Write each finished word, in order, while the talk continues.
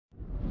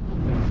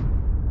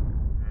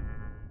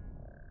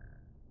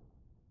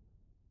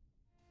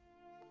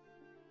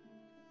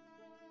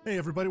Hey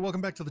everybody,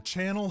 welcome back to the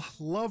channel.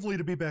 Lovely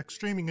to be back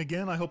streaming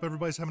again. I hope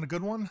everybody's having a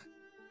good one.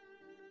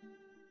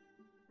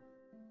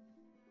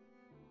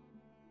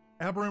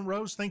 Aberrant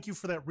Rose, thank you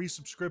for that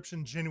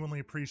resubscription. Genuinely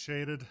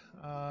appreciated.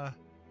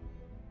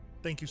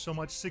 Thank you so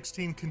much.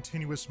 16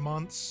 continuous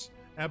months.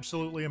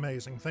 Absolutely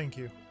amazing. Thank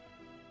you.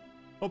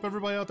 Hope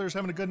everybody out there is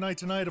having a good night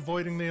tonight,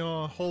 avoiding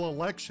the whole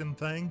election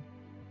thing.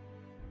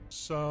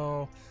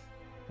 So,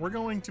 we're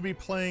going to be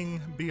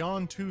playing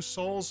Beyond Two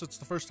Souls. It's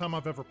the first time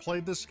I've ever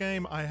played this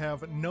game. I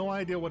have no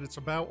idea what it's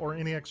about or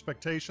any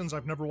expectations.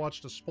 I've never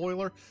watched a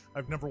spoiler.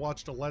 I've never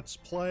watched a Let's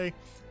Play.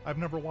 I've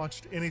never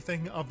watched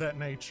anything of that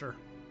nature.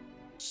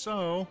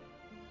 So,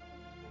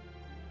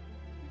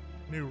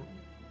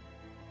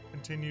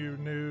 continue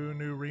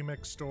new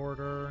remixed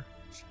order.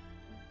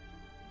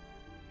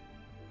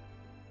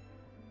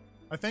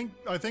 I think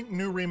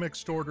new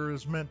remixed order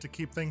is meant to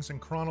keep things in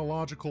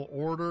chronological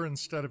order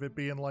instead of it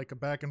being like a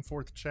back and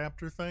forth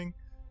chapter thing.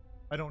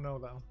 I don't know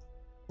though.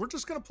 We're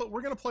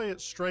gonna play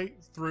it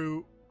straight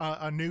through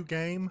a new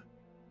game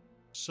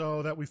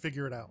so that we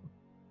figure it out.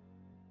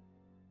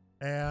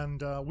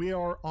 And we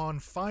are on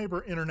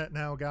fiber internet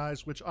now,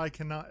 guys, which I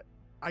cannot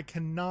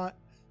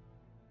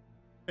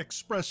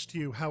express to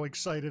you how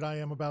excited I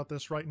am about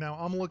this right now.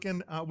 I'm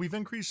looking. We've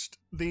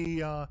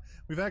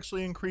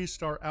actually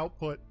increased our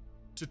output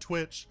to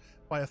Twitch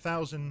by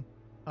 1,000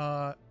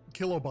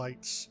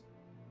 kilobytes,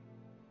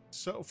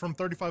 so from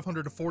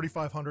 3,500 to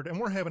 4,500, and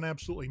we're having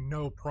absolutely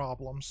no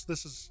problems.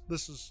 This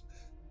is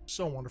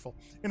so wonderful.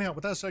 Anyhow,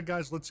 with that said,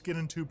 guys, let's get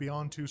into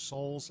Beyond Two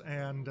Souls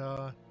and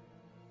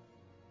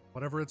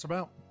whatever it's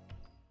about.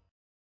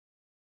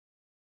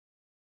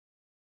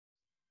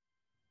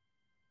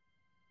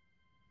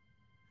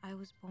 I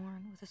was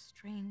born with a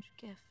strange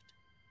gift.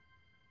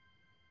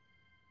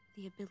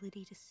 The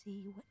ability to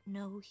see what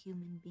no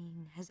human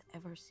being has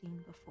ever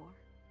seen before.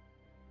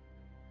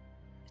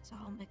 It's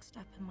all mixed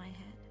up in my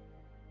head.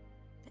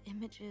 The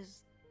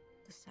images,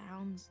 the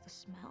sounds, the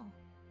smell.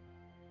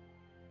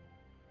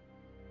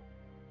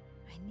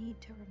 I need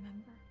to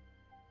remember.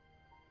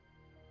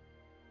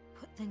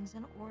 Put things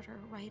in order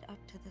right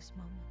up to this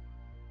moment.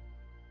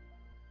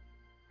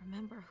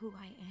 Remember who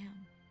I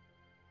am.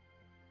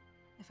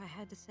 If I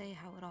had to say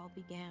how it all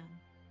began,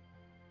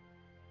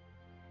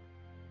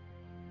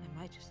 I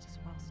might just as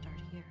well start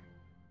here.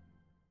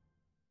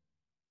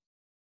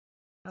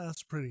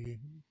 That's pretty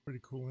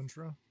cool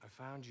intro. I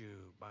found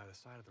you by the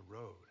side of the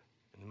road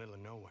in the middle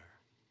of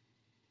nowhere.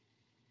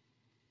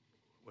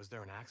 Was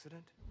there an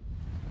accident?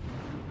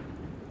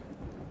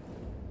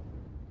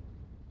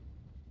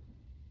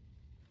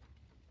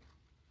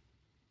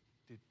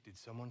 Did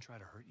someone try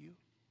to hurt you?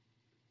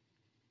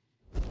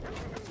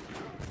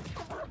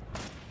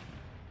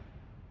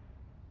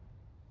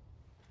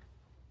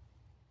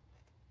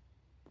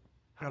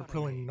 Got a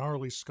pretty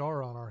gnarly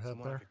scar on our head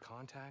Someone there. I could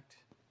contact?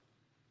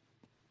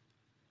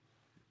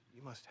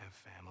 You must have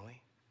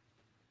family,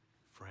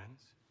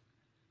 friends,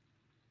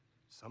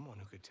 someone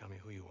who could tell me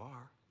who you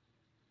are.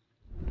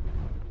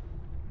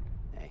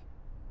 Hey.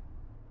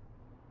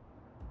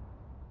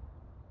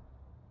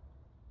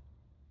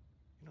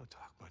 You don't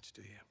talk much,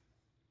 do you?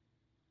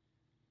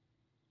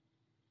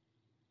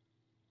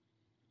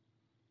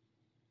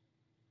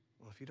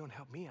 Well, if you don't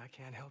help me, I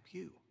can't help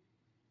you.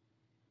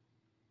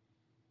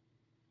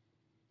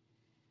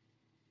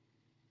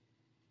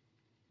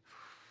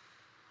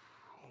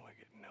 Oh, I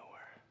get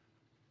nowhere.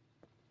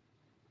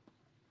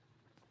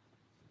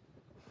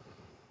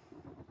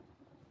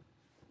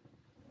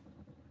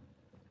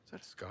 Is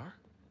that a scar?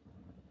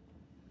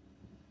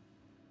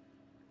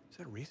 Is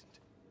that recent?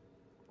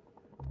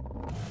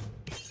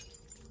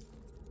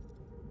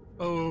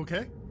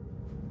 Okay.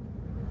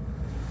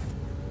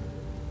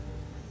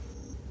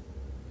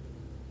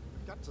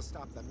 We've got to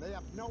stop them. They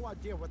have no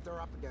idea what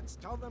they're up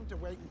against. Tell them to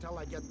wait until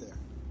I get there.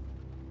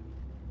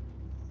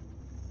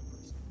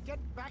 Get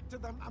back to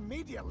them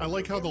immediately. I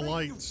like how the You've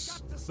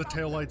lights, got to the stop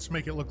tail them. lights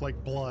make it look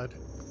like blood.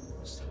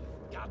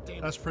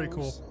 Goddamn That's pretty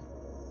cool. fools.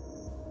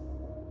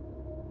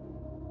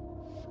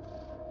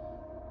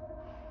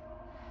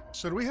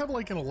 So do we have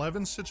like an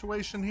 11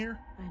 situation here?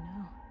 I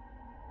know.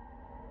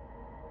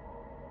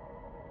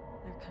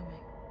 They're coming.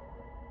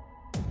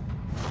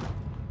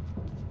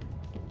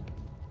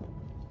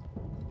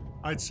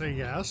 I'd say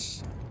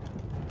yes.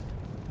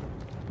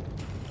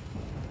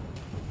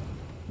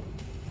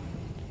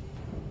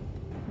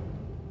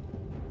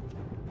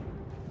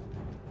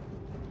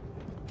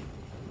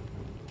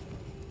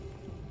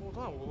 Hold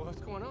on,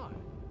 what's going on?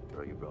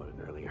 Girl you brought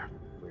in earlier.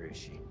 Where is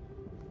she?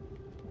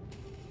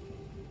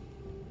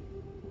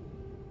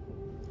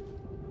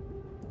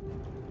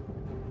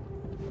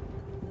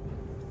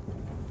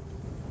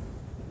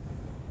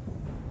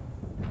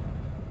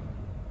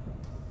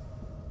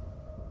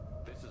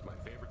 This is my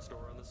favorite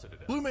store on the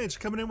Citadel. Blue Mage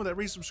coming in with that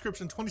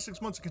resubscription,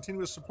 26 months of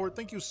continuous support.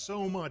 Thank you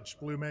so much,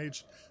 Blue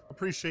Mage.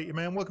 Appreciate you,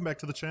 man. Welcome back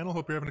to the channel.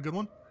 Hope you're having a good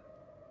one.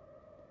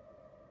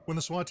 When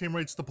the SWAT team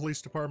rates the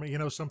police department, you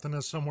know something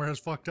somewhere has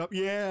fucked up.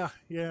 Yeah.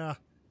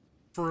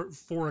 For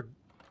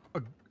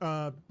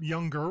a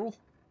young girl.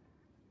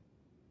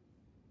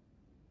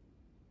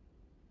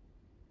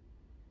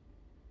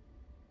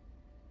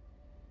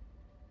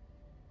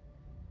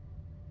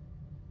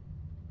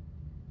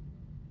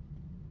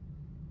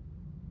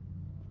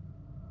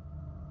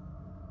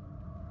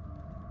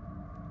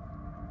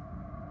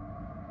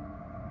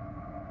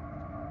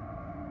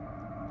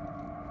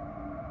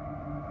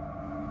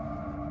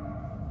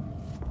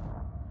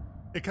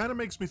 It kind of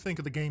makes me think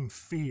of the game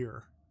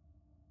Fear,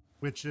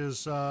 which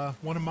is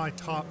one of my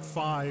top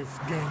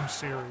 5 game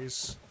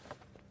series.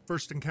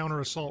 First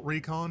Encounter Assault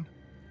Recon.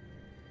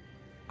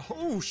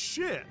 Oh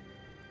shit!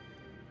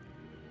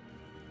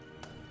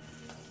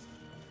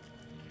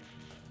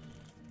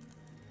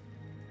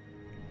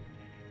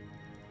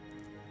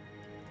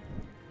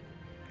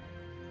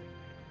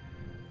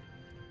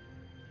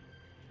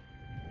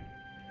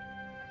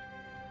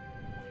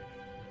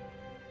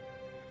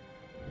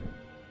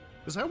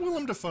 Is that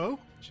Willem Dafoe?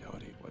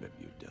 Jody, what have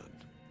you done?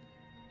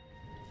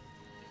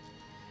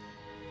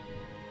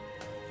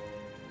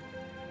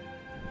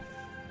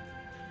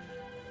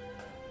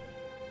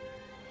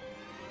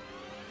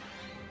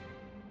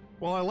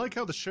 Well, I like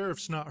how the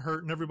sheriff's not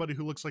hurt and everybody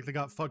who looks like they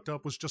got fucked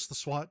up was just the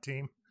SWAT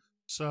team.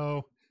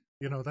 So,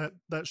 you know,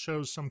 that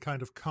shows some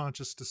kind of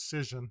conscious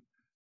decision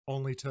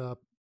only to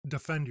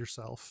defend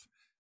yourself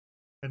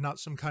and not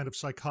some kind of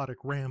psychotic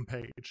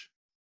rampage.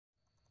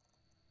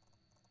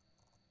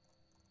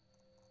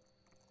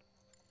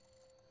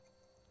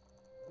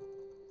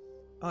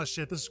 Oh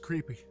shit, this is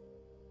creepy.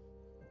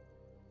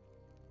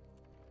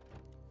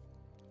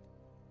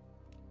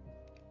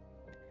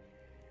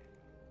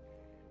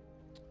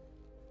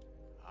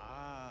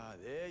 Ah,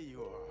 there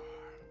you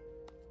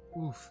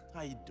are. Oof.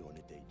 How you doing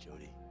today,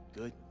 Jody?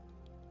 Good?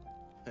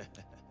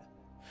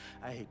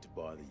 I hate to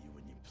bother you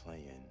when you're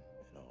playing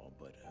and all,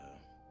 but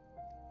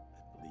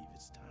I believe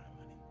it's time,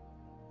 honey.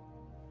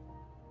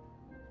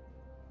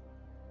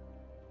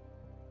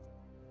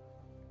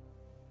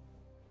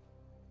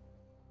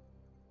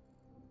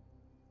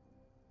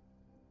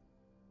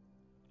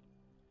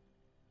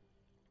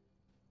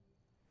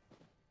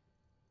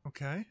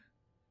 Okay.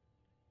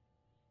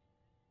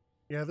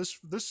 Yeah,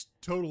 this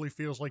totally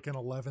feels like an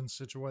 11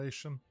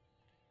 situation.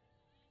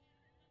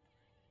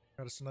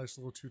 Got us a nice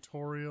little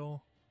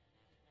tutorial.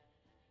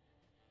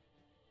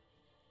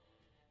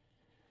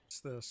 What's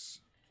this?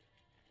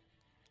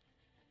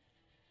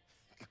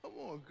 Come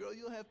on, girl.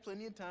 You'll have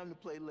plenty of time to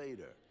play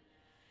later.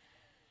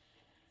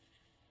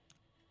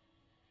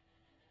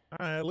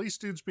 At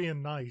least dude's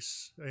being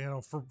nice, you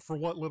know, for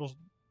what little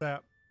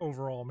that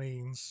overall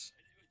means.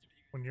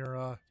 When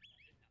you're,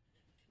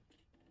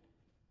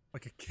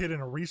 like a kid in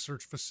a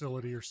research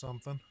facility or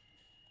something.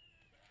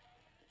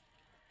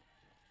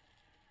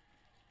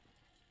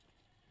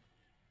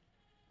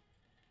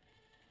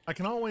 I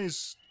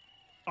always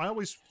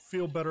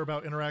feel better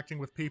about interacting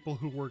with people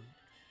who were,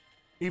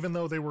 even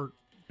though they were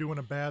doing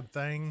a bad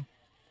thing,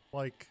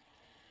 like,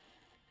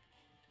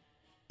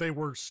 they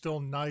were still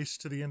nice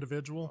to the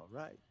individual. All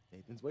right.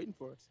 Nathan's waiting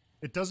for us.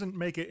 It doesn't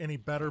make it any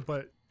better,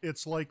 but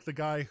it's like the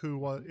guy who,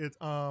 what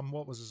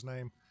was his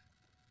name?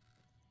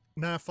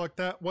 Nah, fuck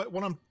that.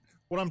 What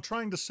I'm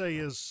trying to say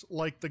is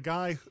like the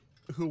guy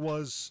who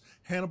was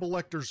Hannibal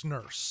Lecter's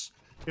nurse,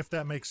 if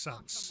that makes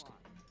sense.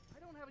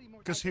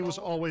 Because he was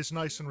always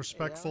nice and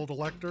respectful to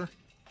Lecter.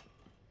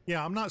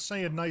 Yeah, I'm not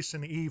saying nice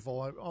and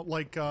evil.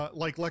 Like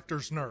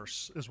Lecter's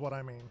nurse is what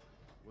I mean.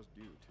 Was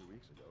due 2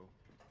 weeks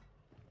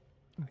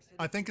ago.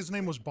 I think his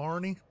name was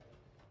Barney.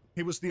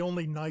 He was the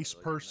only nice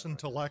person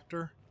to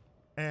Lecter,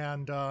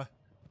 and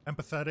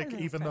empathetic,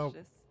 Hello, even precious. though,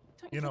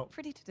 Don't you know, look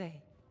pretty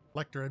today.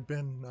 Lecter had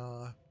been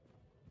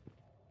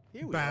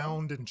Here we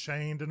bound and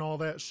chained and all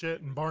that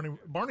shit, and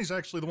Barney's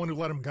actually the one who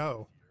let him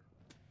go.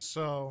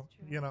 So,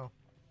 you know.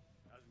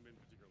 Hasn't been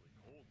particularly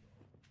cold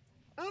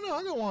though. I don't know,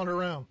 I'll go wander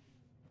around.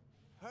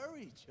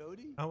 Hurry,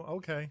 Jody. Oh,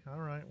 okay. All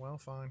right. Well,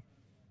 fine.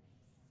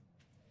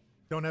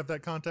 Don't have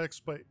that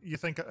context, but you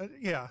think,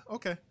 yeah,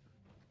 okay.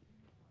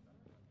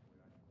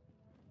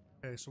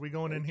 Okay, so we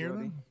going in Hey, here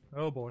Jody. then?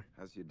 Oh, boy.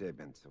 How's your day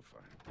been so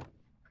far?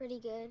 Pretty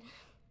good.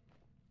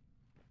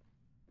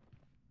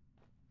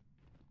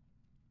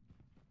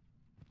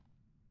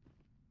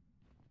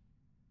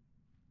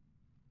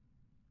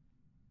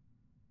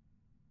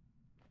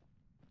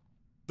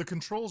 The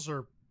controls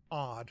are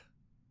odd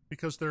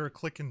because they're a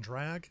click and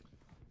drag.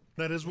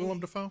 That is Willem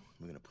Dafoe?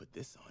 We're gonna put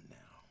this on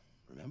now.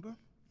 Remember?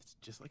 It's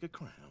just like a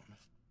crown.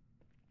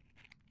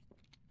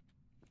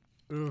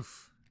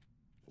 Oof.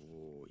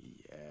 Oh,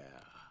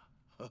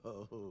 yeah.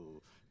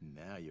 Oh,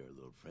 now you're a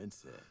little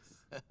princess.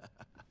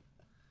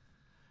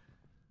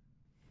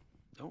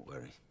 Don't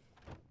worry.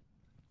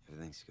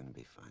 Everything's gonna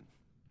be fine.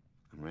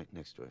 I'm right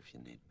next door if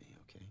you need me,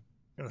 okay?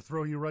 Gonna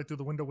throw you right through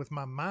the window with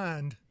my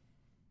mind.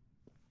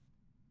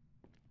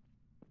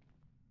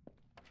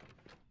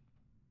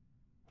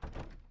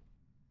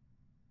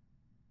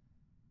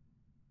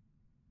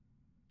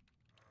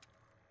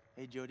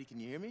 Hey, Jody, can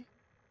you hear me?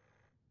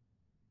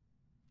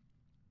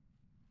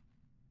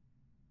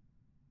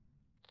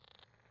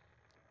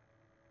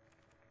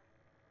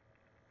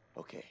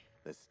 Okay,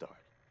 let's start.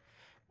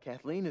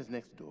 Kathleen is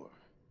next door,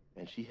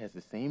 and she has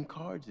the same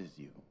cards as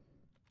you.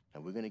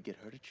 And we're gonna get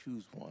her to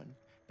choose one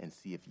and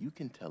see if you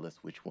can tell us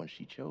which one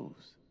she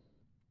chose.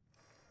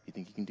 You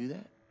think you can do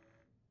that?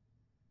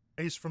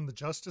 Ace from the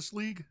Justice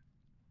League?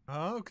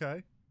 Oh,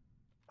 okay.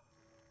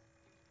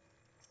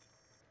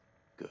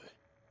 Good.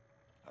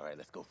 All right,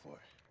 let's go for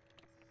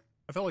it.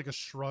 I felt like a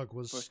shrug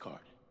was First card.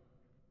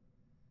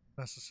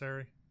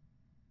 necessary.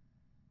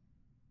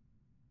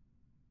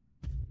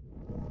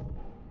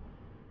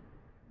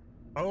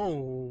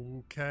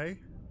 Oh, okay.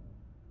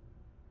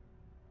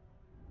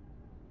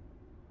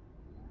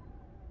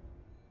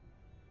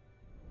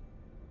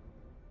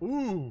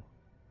 Ooh.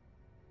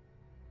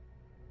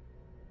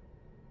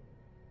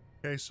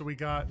 Okay, so we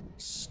got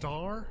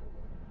Star.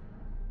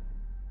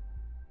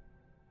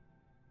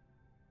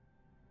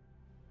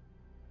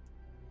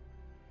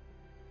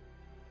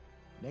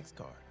 Next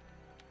card.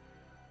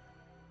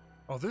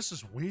 Oh, this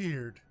is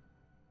weird.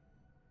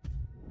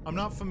 I'm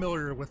not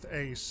familiar with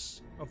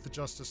Ace of the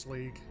Justice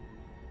League.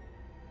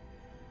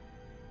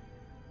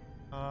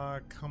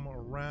 Come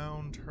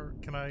around her.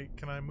 Can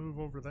I move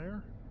over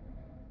there?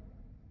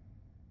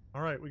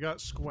 All right, we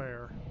got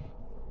Square.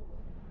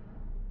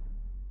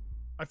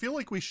 I feel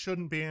like we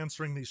shouldn't be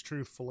answering these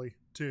truthfully,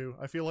 too.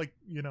 I feel like,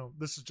 you know,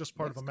 this is just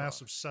part of a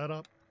massive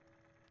setup.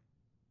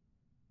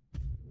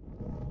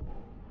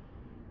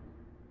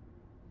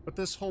 But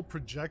this whole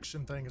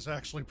projection thing is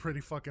actually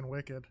pretty fucking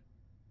wicked.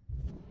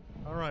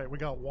 All right, we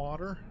got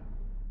water.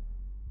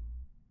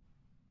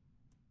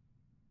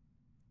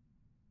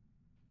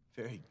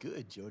 Very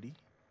good, Jody.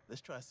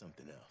 Let's try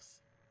something else.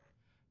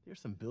 There's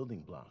some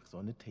building blocks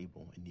on the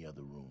table in the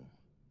other room.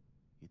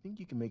 You think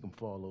you can make them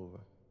fall over?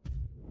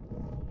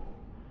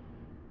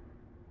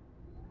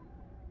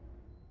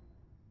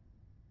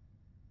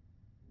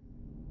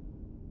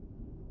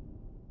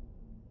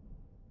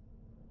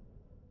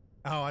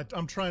 Oh,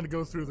 I'm trying to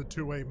go through the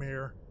two-way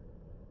mirror,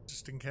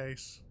 just in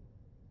case.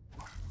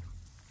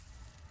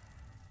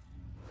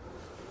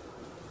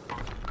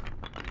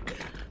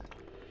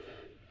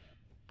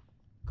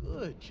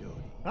 Good, Jody.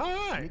 All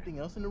right. Anything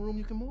else in the room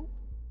you can move?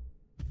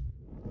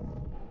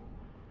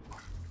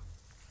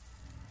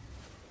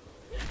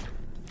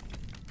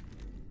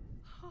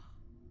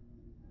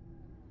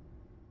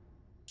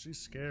 She's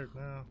scared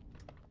now.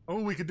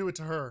 Oh, we could do it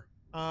to her.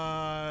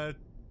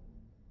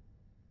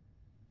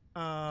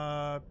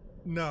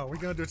 No, we're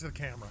gonna do it to the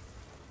camera.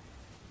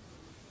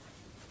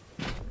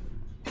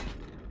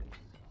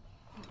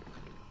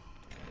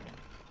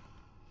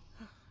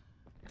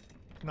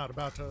 Not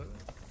about to...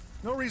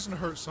 No reason to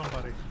hurt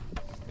somebody.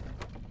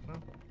 No?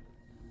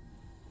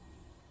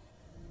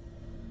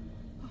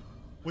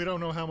 We don't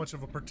know how much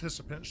of a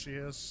participant she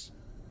is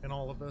in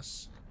all of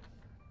this.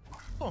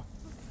 Oh,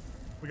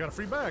 we got a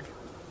free bag.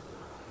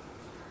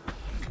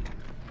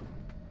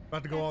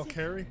 About to go all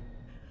carry?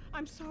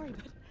 I'm sorry,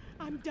 but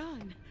I'm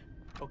done.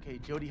 Okay,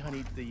 Jody,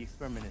 honey, the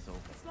experiment is over.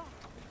 It's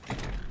locked.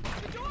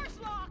 The door's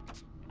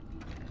locked.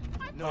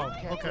 No,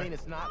 Kathleen,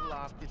 it's not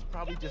locked. It's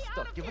probably just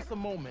stuck. Give us a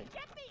moment.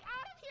 Get me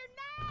out of here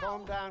now.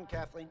 Calm down,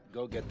 Kathleen.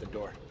 Go get the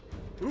door.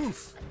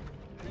 Oof.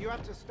 You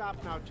have to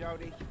stop now,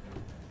 Jody.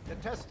 The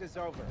test is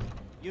over.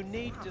 You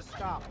need to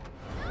stop.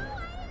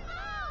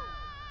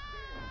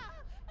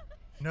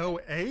 No,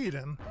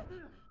 Aiden.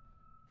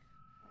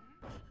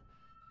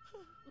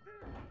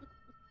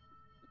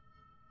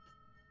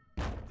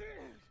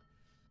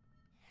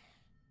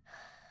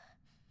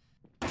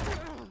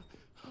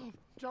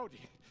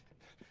 Jody.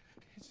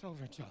 It's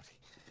over, Jody.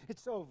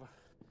 It's over.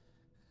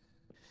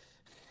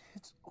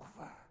 It's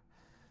over.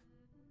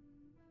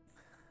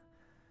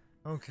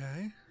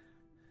 Okay.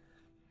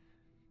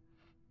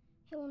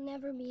 It will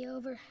never be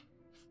over.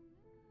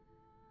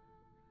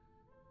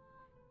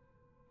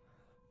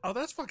 Oh,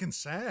 that's fucking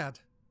sad.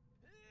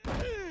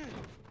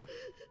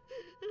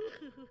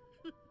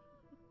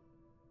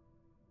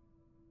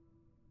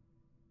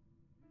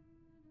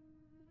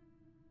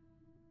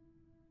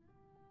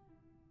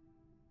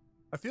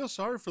 I feel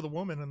sorry for the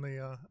woman in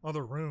the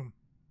other room.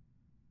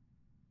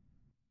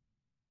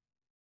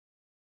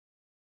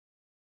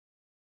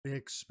 The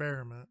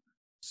experiment.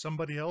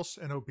 Somebody else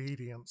and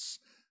obedience.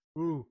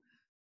 Ooh.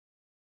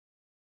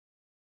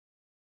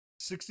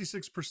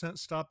 66%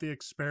 stop the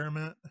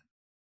experiment.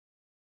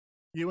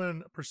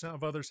 UN percent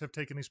of others have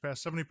taken these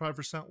paths.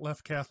 75%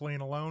 left Kathleen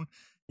alone.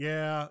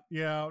 Yeah,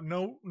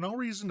 no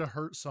reason to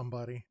hurt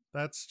somebody.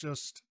 That's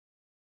just...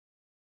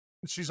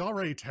 She's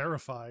already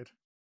terrified.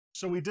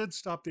 So we did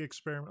stop the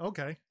experiment.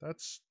 Okay,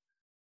 that's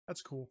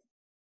cool.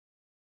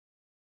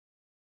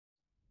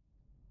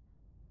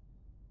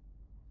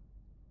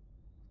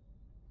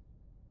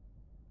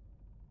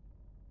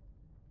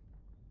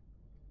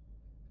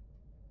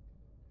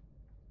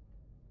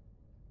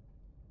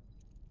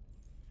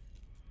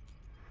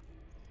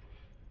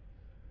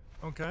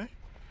 Okay.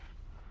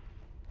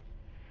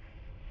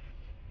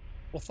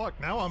 Well, fuck,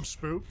 now I'm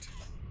spooked.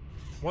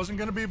 Wasn't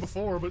gonna be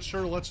before, but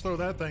sure, let's throw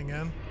that thing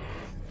in.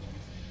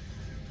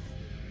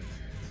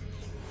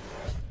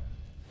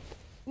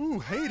 Ooh,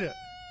 hate it.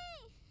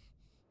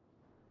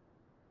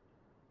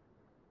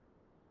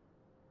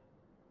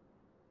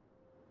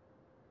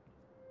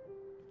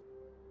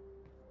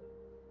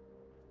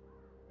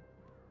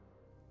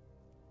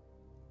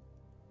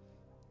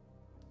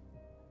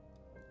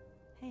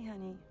 Hey,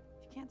 honey, if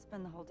you can't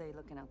spend the whole day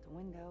looking out the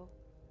window,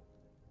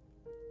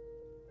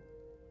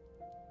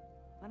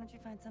 why don't you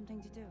find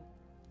something to do?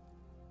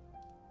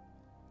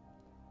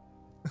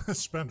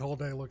 Spend whole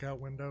day, look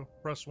out window.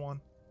 Press 1.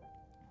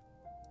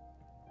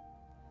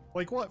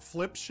 Like what?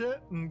 Flip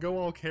shit and go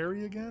all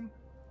carry again?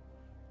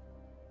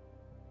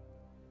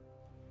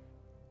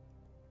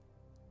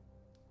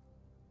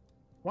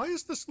 Why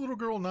is this little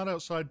girl not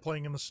outside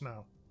playing in the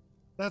snow?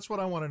 That's what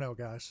I want to know,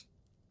 guys.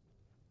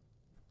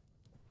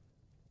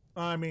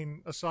 I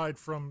mean, aside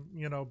from,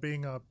 you know,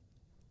 being a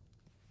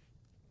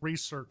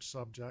research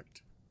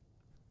subject.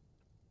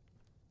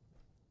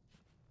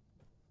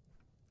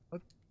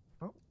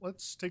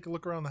 Let's take a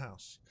look around the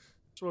house.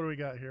 So what do we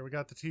got here? We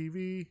got the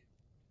TV.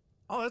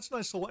 Oh, that's a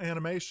nice little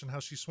animation, how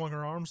she swung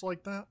her arms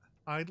like that,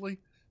 idly.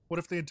 What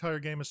if the entire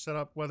game is set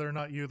up whether or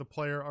not you, the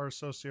player, are a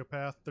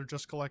sociopath? They're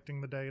just collecting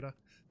the data.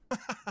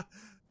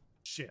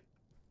 Shit.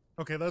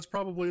 Okay, that's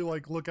probably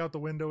like look out the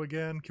window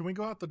again. Can we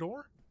go out the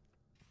door?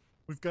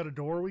 We've got a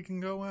door we can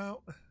go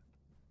out.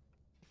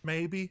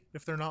 Maybe,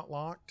 if they're not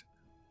locked.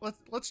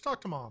 Let's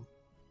talk to Mom.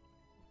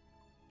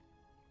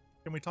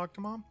 Can we talk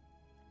to Mom?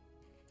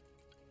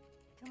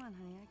 Come on,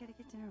 honey. I gotta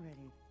get dinner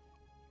ready.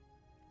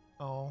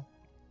 Oh.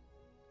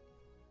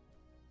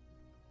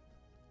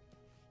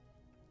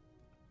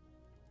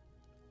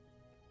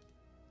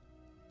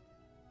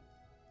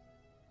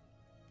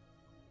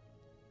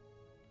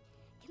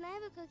 Can I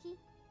have a cookie?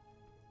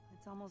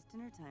 It's almost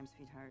dinner time,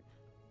 sweetheart.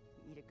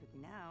 You eat a cookie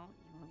now,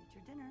 you won't eat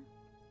your dinner.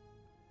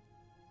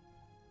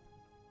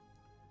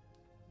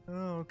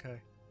 Oh, okay.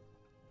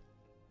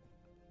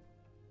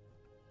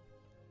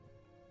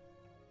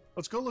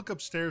 Let's go look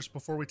upstairs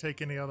before we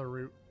take any other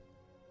route.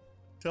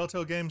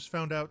 Telltale Games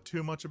found out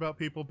too much about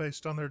people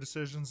based on their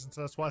decisions, and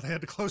so that's why they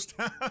had to close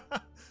down.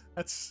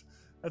 That's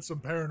some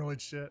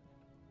paranoid shit.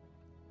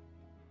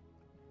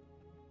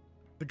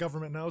 The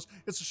government knows.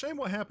 It's a shame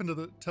what happened to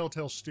the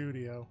Telltale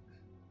studio,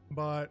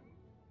 but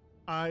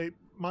my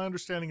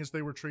understanding is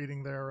they were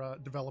treating their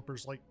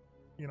developers like,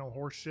 you know,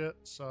 horse shit,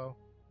 so.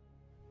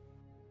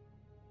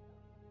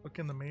 Look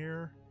in the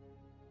mirror.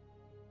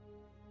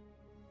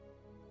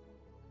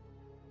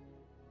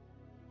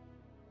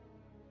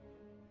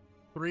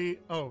 Three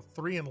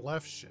and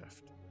left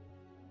shift.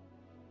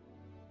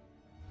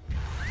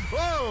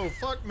 Whoa,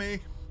 fuck me.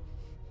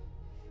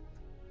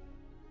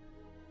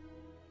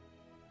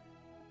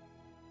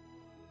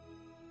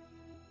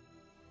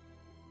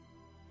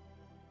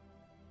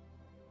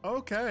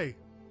 Okay.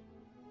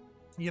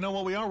 You know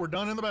what we are? We're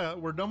done in the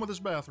we're done with this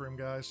bathroom,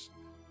 guys.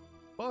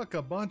 Fuck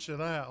a bunch of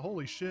that.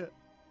 Holy shit.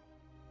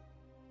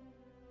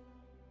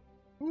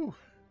 Whew.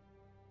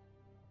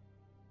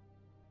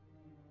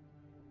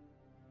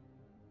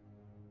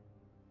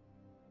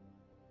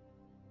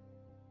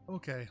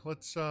 Okay,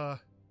 let's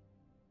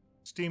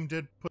Steam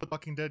did put the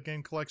Walking Dead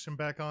game collection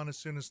back on as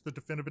soon as the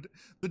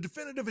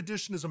definitive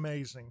edition is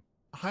amazing.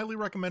 I highly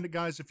recommend it,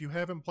 guys, if you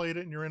haven't played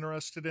it and you're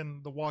interested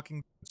in the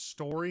Walking Dead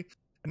story,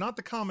 and not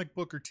the comic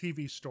book or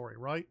TV story,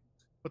 right?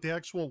 But the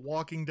actual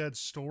Walking Dead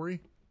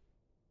story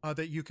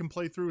that you can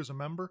play through as a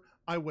member.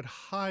 I would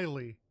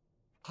highly,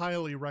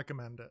 highly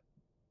recommend it.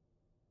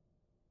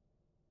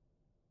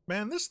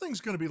 Man, this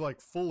thing's gonna be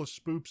like full of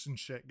spoops and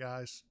shit,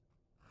 guys.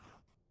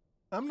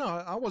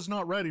 I was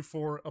not ready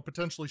for a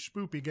potentially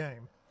spoopy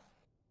game.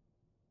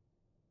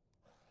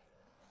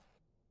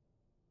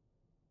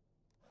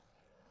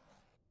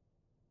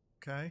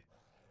 Okay.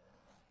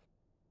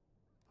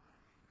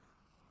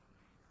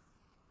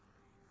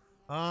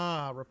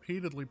 Ah,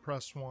 repeatedly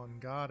press 1.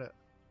 Got it.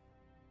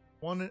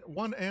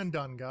 One and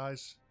done,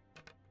 guys.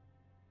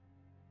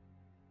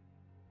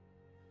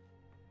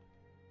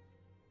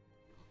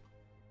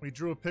 We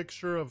drew a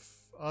picture of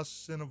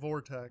us in a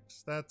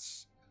vortex.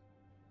 That's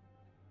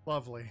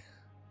lovely.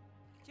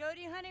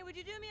 Jody, honey, would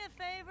you do me a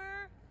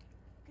favor?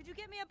 Could you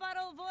get me a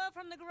bottle of oil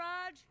from the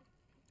garage?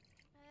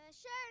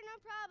 Sure, no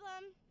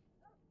problem.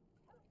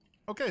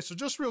 Okay, so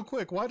just real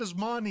quick, why does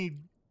Ma need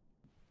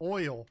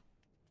oil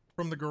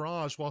from the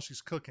garage while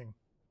she's cooking?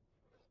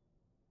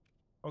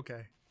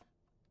 Okay.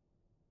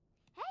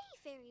 Hey,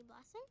 Fairy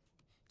Blossom.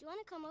 Do you want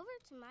to come over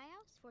to my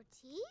house for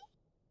tea?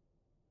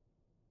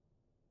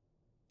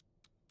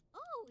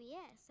 Oh,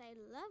 yes, I'd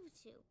love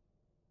to.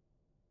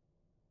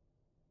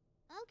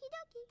 Okie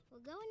dokie,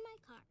 we'll go in my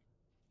car.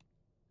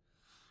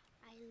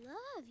 I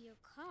love your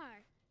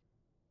car.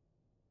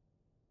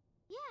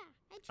 Yeah,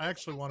 I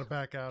actually want to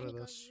back out of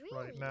this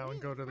right now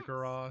and go to the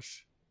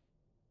garage.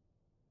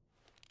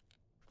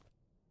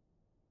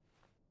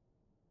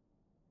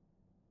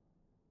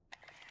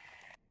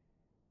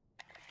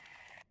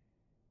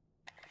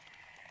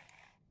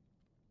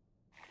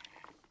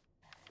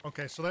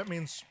 Okay, so that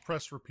means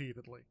press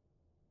repeatedly.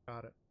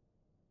 Got it.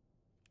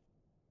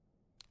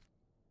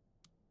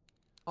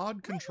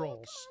 Odd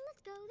controls. Come on,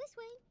 let's go this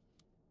way.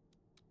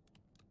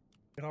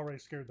 It already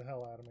scared the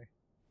hell out of me.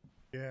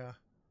 Yeah.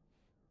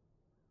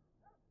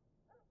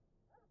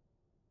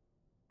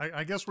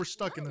 I guess we're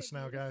stuck in this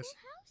now, guys. What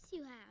a house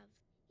you have.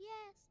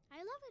 Yes, I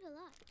love it a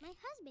lot. My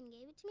husband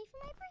gave it to me for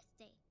my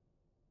birthday.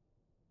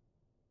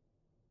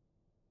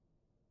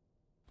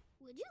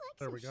 Would you like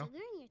some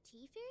sugar in your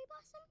tea, Fairy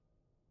Blossom?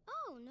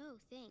 Oh, no,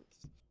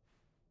 thanks.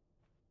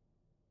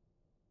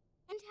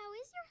 And how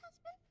is your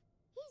husband?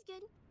 He's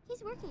good.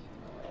 He's working at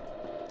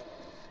it.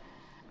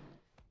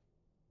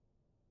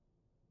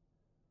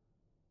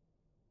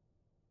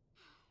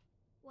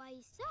 Why,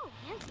 he's so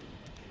handsome.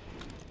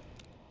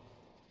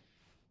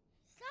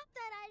 Stop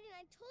that, Aiden. I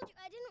I told you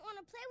I didn't want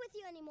to play with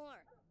you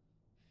anymore.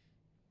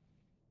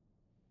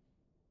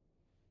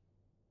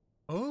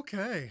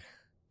 Okay.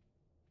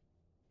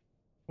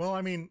 Well,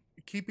 I mean,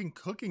 keeping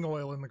cooking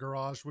oil in the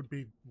garage would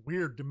be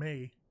weird to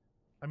me.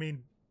 I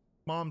mean,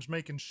 Mom's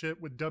making shit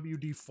with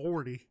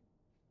WD-40.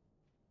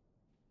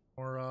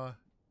 Or,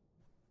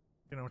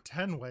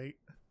 10 weight.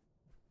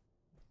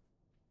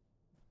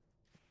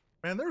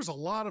 Man, there's a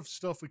lot of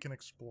stuff we can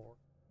explore.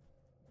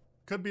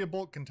 Could be a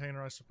bulk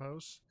container, I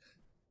suppose.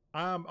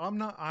 I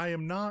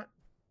am not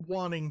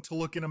wanting to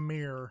look in a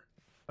mirror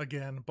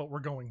again, but we're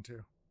going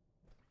to.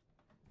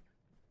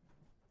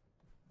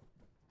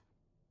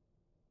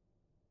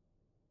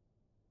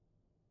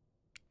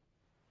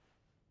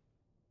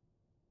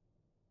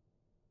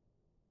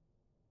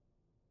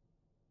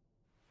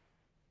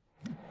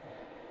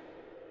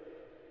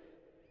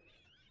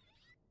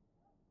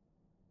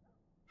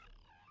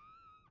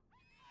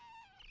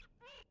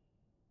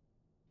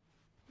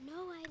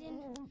 No, I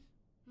didn't.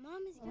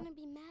 Mom is gonna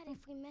be mad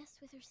if we mess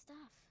with her stuff.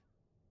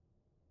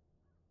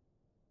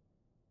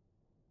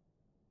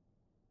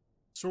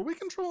 So are we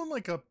controlling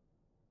like a...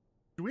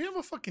 Do we have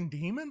a fucking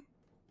demon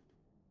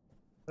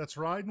that's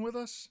riding with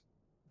us?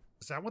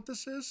 Is that what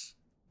this is?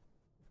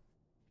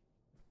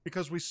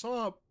 Because we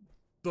saw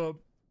the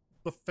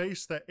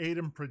face that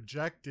Aiden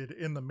projected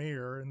in the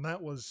mirror, and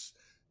that was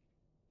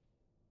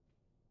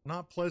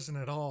not pleasant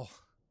at all.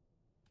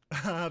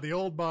 The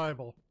old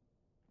Bible.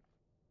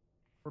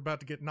 We're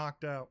about to get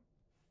knocked out.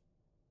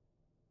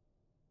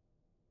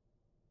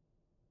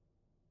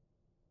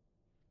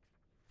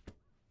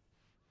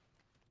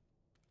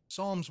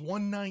 Psalms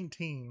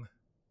 119.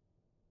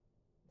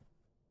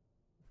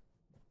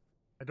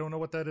 I don't know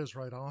what that is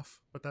right off,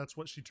 but that's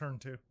what she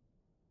turned to.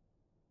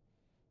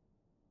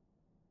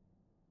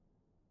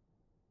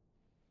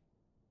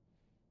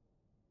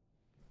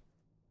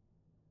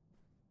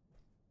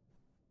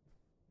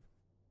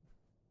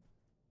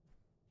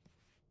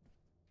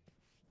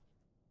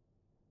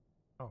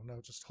 Oh no,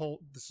 just hold.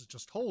 This is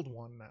just hold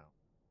one now.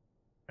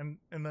 And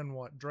then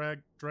what? Drag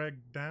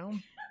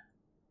down?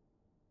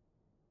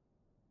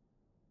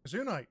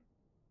 Zunite.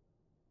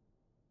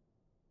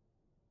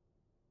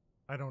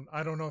 I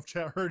don't know if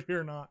chat heard you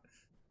or not.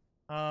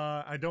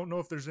 I don't know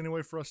if there's any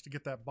way for us to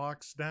get that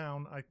box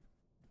down.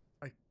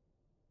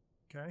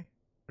 Okay.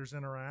 There's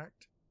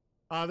interact.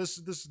 This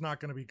is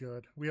not going to be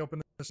good. We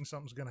open this and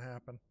something's going to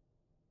happen.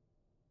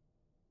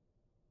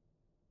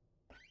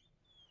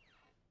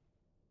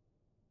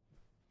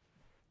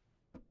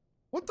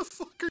 What the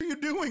fuck are you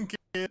doing,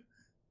 kid?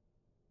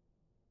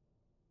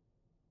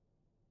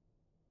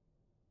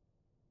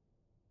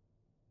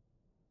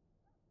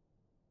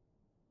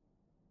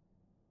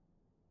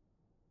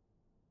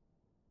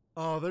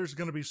 Oh, there's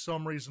going to be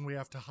some reason we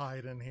have to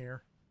hide in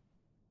here.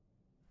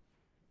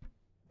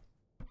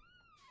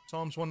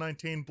 Psalms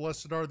 119,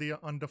 blessed are the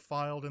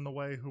undefiled in the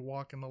way who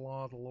walk in the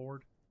law of the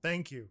Lord.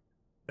 Thank you.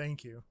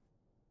 Thank you.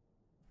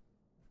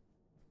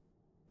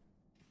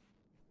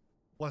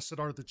 Blessed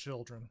are the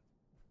children.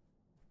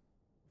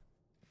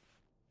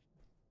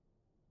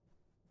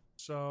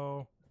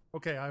 So,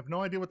 okay, I have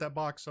no idea what that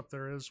box up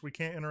there is. We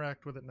can't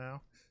interact with it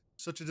now.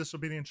 Such a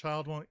disobedient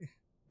child won't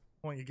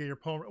you get your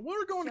poem?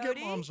 We're going to get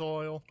Mom's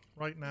oil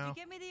right now.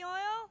 Did you get me the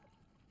oil?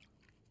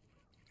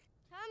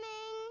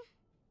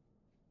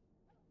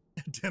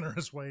 Coming. Dinner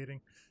is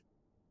waiting.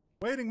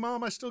 Waiting,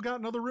 Mom. I still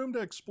got another room to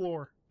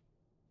explore.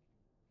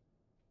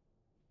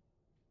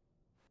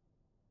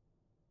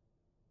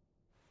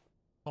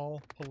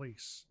 Call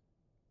police.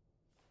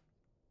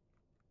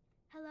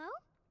 Hello?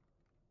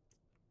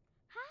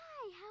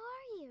 Hi, how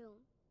are you?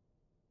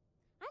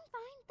 I'm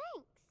fine,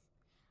 thanks.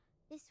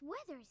 This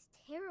weather is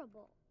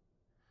terrible.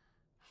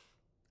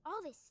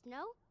 All this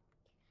snow?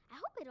 I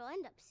hope it'll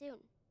end up soon.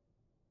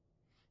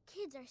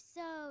 Kids are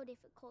so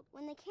difficult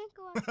when they can't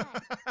go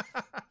outside.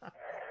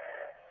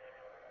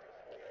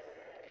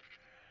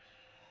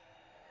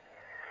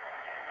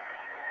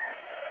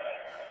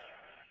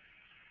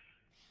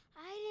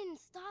 I didn't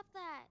stop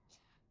that.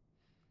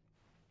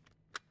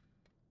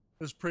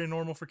 It's pretty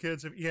normal for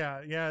kids. Yeah,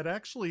 it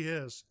actually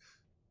is.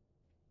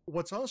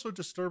 What's also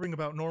disturbing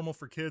about normal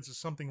for kids is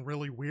something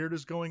really weird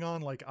is going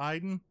on, like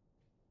Aiden,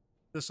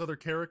 this other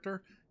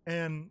character,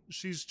 and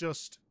she's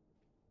just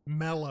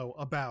mellow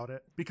about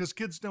it because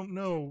kids don't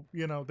know,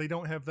 they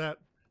don't have that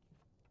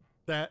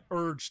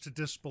urge to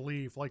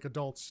disbelieve like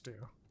adults do.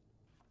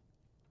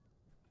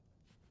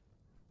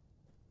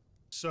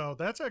 So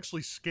that's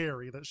actually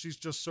scary that she's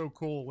just so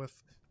cool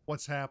with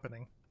what's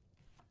happening.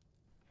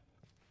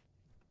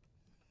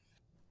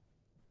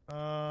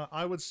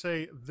 I would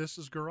say this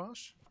is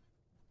garage.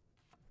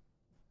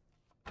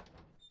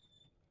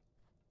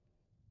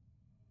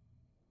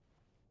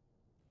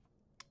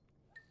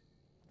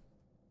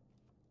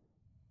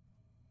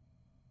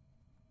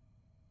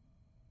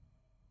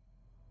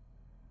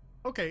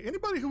 Okay,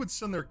 anybody who would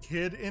send their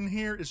kid in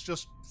here is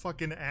just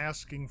fucking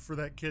asking for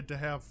that kid to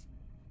have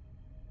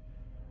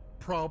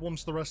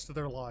problems the rest of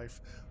their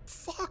life.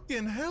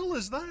 Fucking hell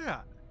is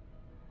that?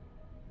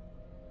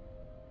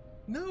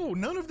 No,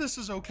 none of this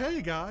is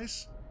okay,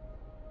 guys.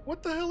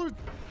 What the hell are...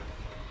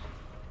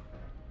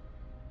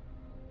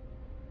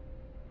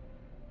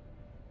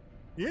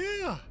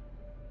 Yeah!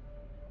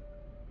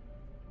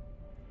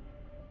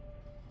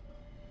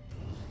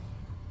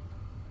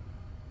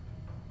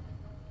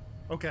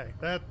 Okay,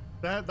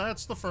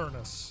 that's the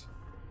furnace.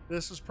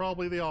 This is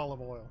probably the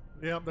olive oil.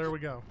 Yep, there we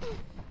go.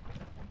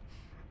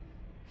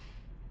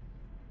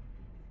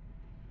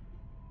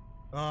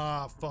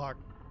 Ah, fuck.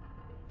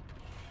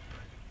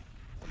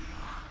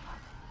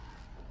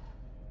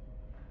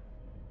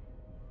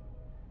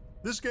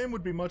 This game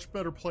would be much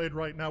better played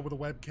right now with a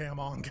webcam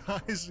on,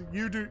 guys.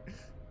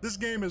 This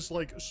game is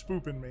like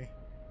spooping me.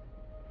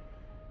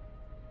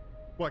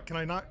 What, can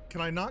I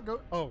not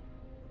go? Oh,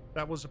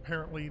 that was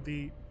apparently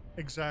the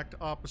exact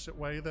opposite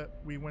way that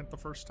we went the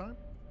first time,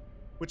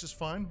 which is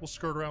fine. We'll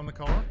skirt around the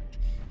car.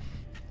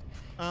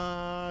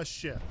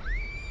 Shit.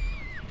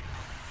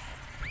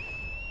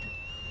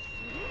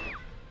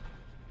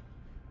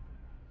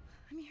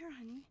 I'm here,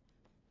 honey.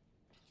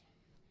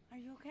 Are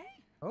you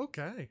okay?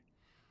 Okay.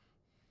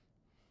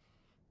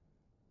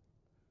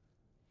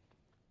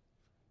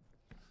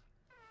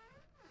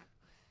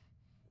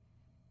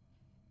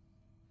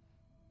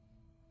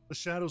 The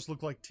shadows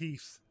look like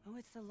teeth. Oh,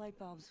 it's the light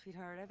bulb,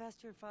 sweetheart. I've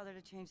asked your father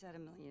to change that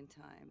 1,000,000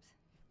 times.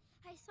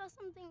 I saw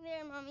something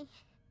there, Mommy.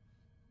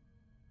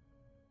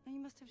 Oh,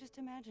 you must have just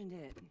imagined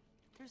it.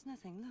 There's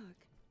nothing,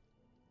 look.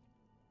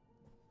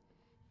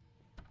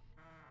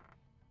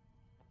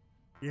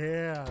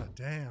 Yeah,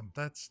 damn,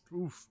 that's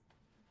oof.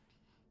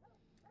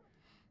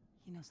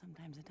 You know,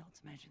 sometimes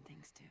adults imagine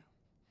things too.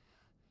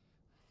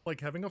 Like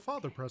having a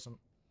father present.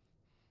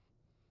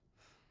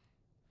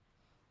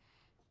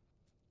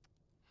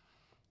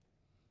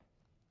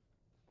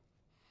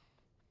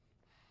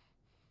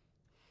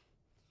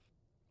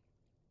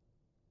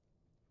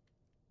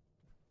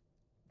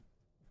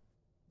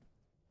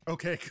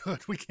 Okay,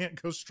 good. We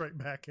can't go straight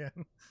back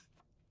in.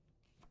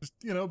 Just,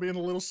 you know, being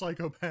a little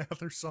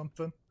psychopath or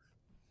something.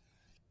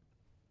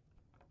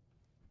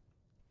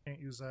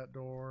 Can't use that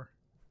door.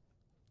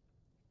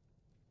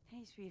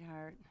 Hey,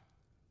 sweetheart.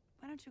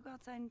 Why don't you go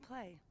outside and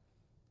play?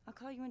 I'll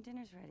call you when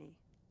dinner's ready.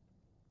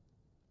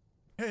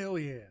 Hell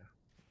yeah.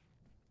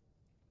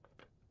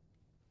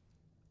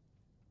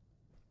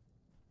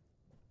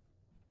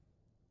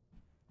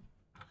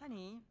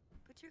 Honey,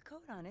 put your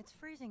coat on. It's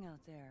freezing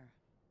out there.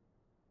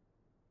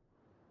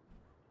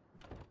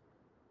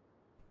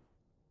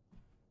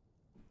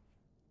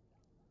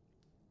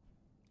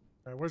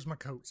 Alright, where's my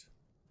coat?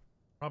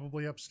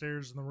 Probably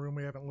upstairs in the room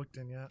we haven't looked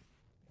in yet.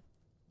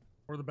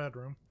 Or the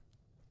bedroom.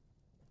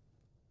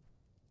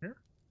 Here?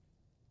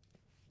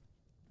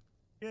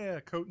 Yeah,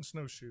 coat and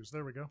snowshoes.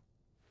 There we go.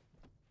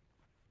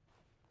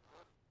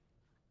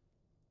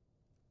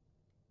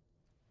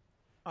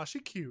 Ah, she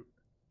cute.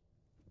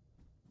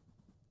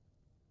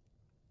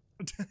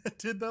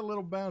 Did that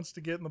little bounce to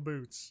get in the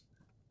boots.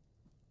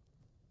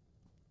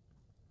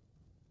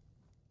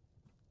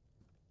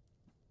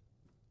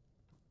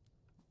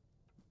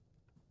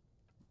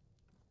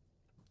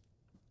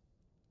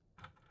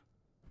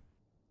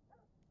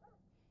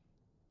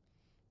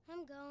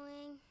 I'm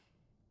going.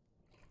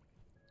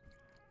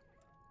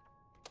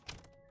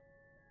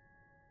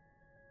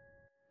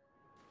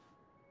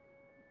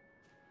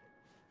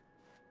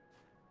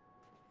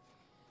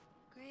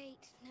 Great.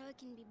 Now I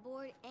can be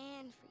bored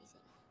and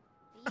freezing.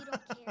 But you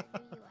don't care,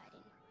 do you,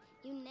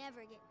 Aiden? You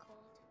never get cold.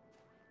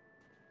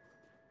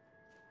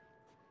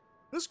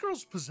 This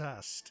girl's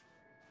possessed.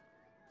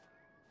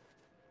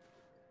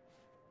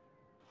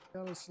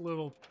 Got this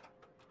little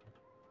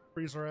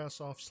freeze our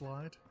ass off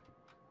slide.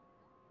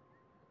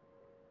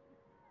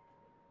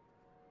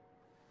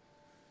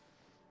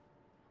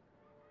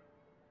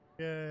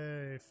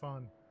 Yay,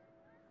 fun.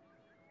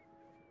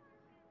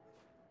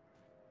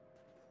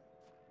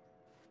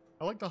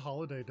 I like the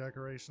holiday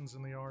decorations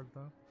in the yard,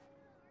 though.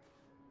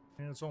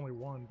 And it's only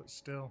one, but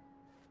still.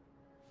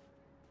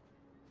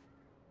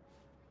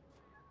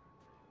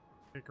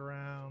 Kick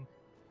around.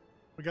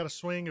 We got a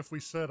swing if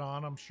we sit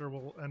on. I'm sure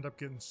we'll end up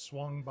getting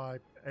swung by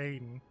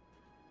Aiden.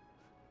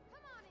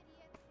 Come on,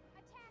 idiots!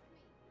 Attack me!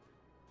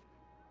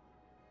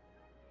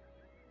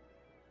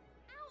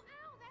 Ow,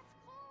 ow, that's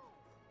cold!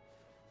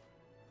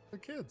 The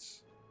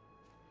kids.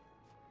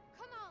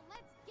 Come on,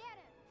 let's get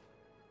him!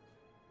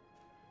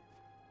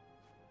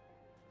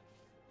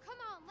 Come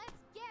on,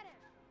 let's get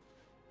him!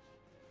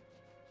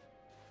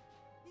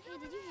 Hey,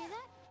 did you hear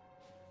that?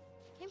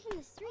 Came from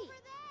the street.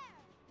 Over there!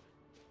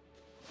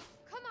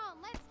 Come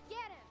on, let's get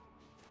him!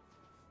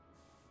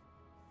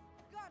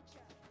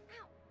 Gotcha!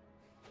 Ow!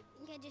 I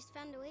think I just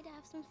found a way to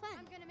have some fun.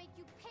 I'm gonna make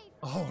you pay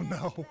for Oh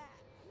no.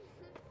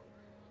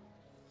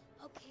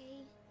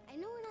 Okay, I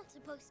know we're not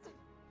supposed to.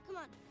 Come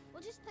on,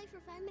 we'll just play for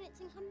 5 minutes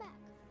and come back.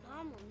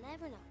 Mom will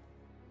never know.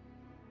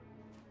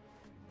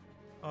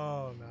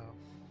 Oh no.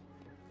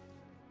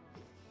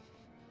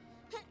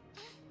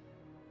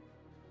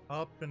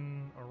 Up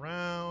and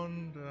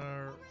around,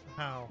 or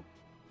how?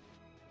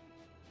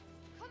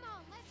 Come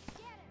on, let's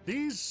get him!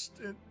 These...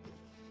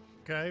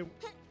 okay.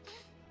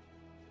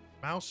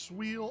 Mouse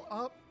wheel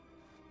up.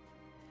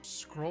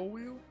 scroll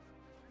wheel?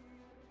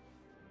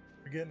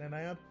 You're getting an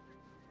ad?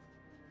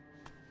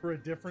 For a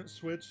different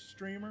Switch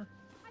streamer?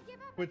 I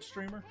give up. Twitch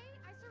streamer? Okay,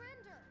 I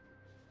surrender.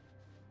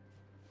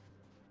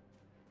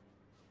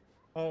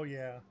 Oh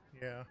yeah,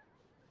 yeah.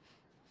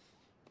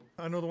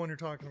 I know the one you're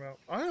talking about.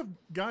 I have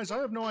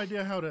no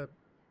idea how to.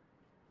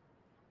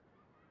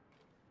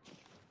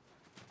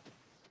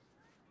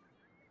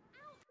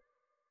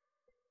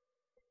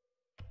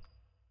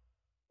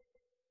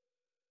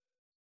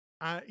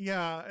 I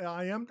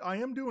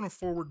am doing a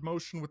forward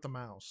motion with the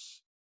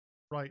mouse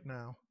right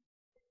now.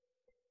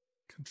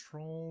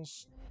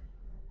 Controls.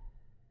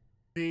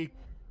 The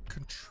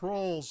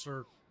controls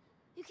are.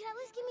 You can at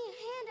least give me a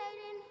hand,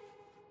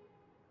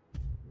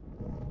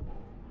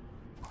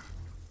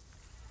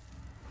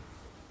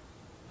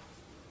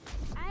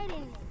 Aiden.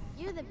 Aiden,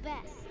 you're the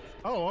best.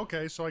 Oh,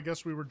 okay. So I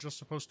guess we were just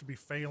supposed to be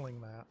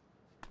failing that.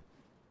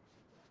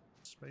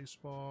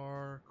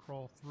 Spacebar,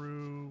 crawl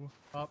through,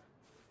 up,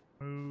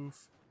 move.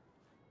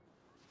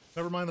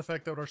 Never mind the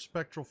fact that our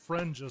spectral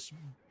friend just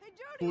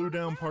blew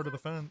down part of the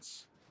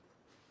fence.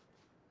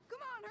 Come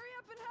on, hurry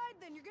up and hide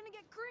then. You're gonna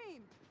get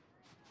creamed.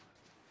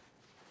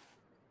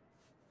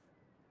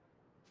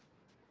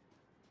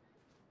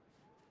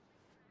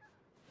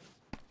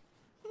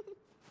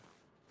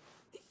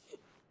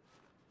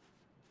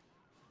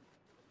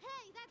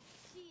 Hey, that's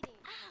cheating.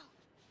 Ow!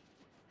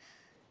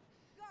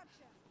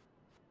 Gotcha.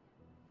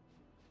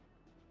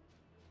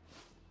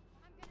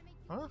 I'm gonna make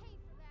you Huh? pay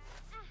for that.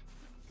 Ah,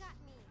 you got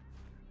me.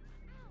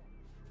 Ow!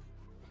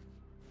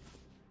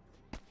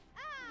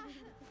 Ah!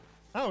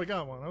 Oh, we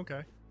got one.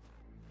 Okay.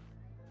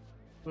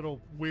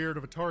 Little weird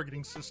of a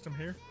targeting system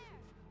here.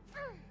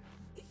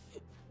 It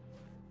hit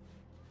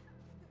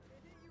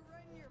you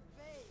right in your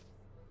face.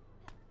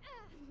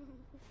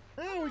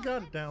 Oh, we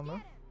got it down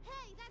though.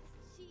 Hey, that's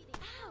cheating.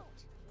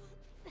 Out!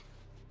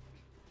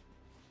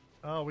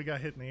 Oh, we got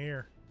hit in the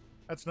ear.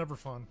 That's never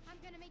fun. I'm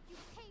gonna make you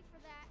pay for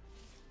that.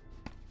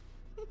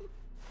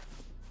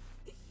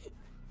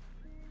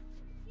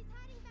 He's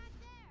hiding back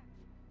there.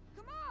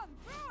 Come on,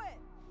 throw it.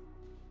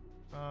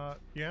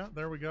 Yeah,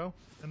 there we go.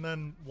 And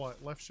then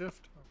what? Left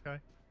shift? Okay.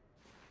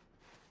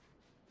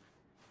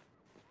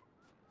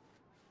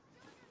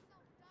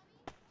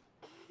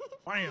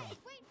 Bam! Wait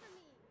for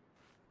me.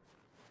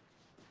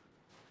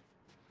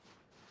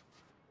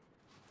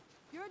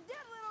 You're a dead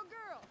little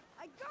girl.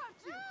 I got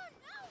you. No,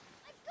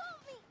 let go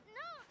of me.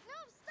 No,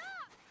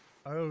 stop.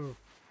 Oh.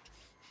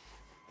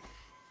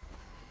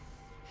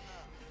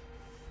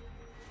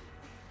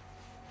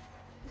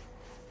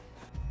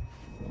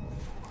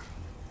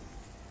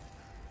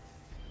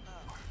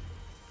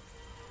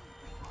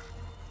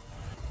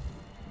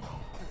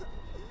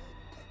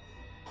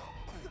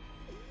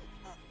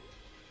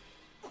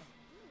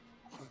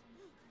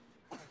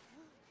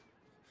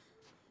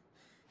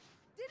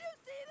 Did you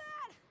see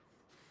that?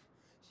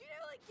 She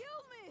nearly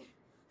killed me.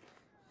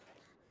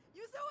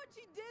 You saw what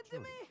she did to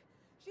me?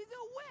 She's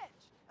a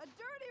witch. A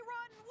dirty,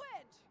 rotten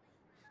witch.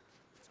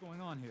 What's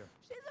going on here?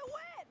 She's a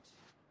witch.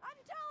 I'm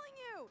telling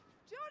you.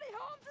 Jody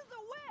Holmes is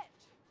a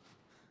witch.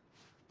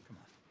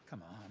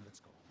 Come on, let's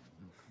go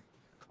home.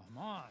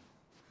 Come on.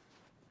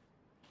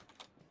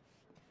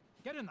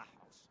 Get in the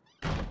house.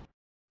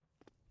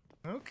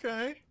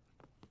 Okay.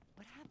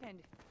 What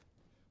happened?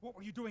 What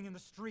were you doing in the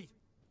street?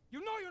 You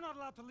know you're not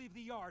allowed to leave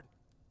the yard.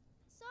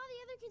 Saw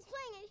the other kids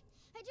playing it.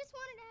 I just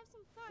wanted to have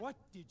some fun. What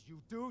did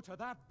you do to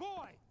that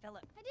boy?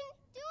 Philip. I didn't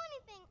do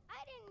anything.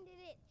 Aiden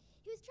did it.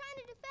 He was trying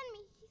to defend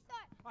me. He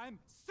thought. I'm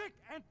sick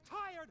and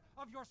tired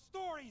of your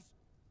stories.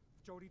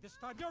 Jody, this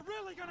time you're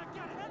really gonna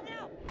get it.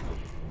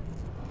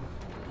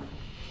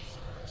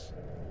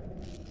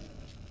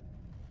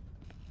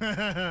 And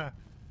now.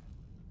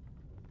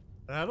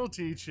 That'll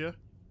teach you. You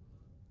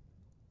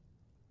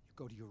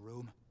go to your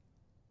room.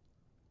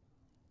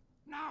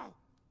 Now!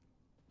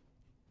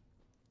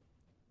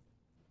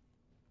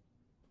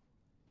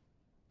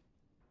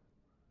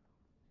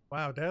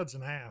 Wow, Dad's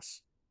an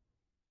ass.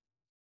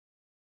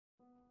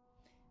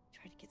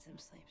 Try to get some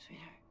sleep,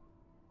 sweetheart.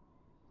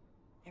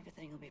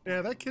 Everything will be back.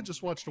 Yeah, that kid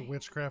just watched a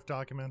witchcraft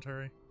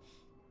documentary.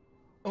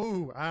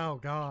 Oh, ow,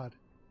 God.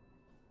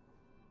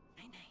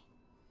 Night-night.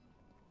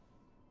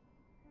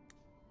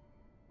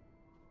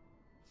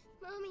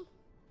 Mommy.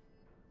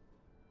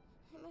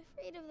 I'm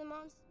afraid of the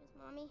monsters,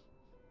 Mommy.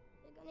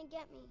 They're gonna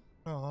get me.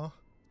 Aw.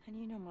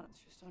 Honey, you know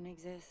monsters don't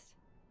exist.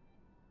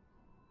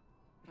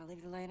 But I'll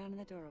leave the light on and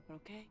the door open,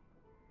 okay?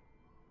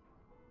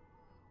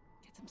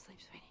 Get some sleep,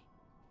 sweetie.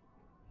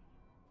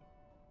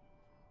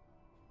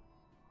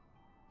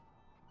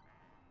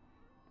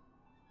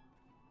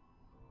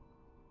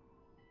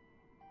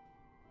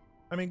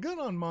 I mean, good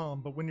on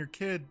Mom, but when your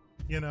kid,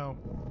 you know...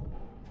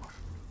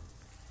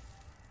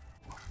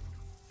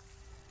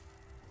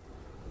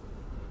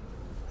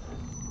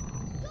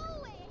 Go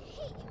away! I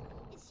hate you!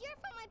 It's your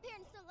fault my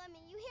parents don't let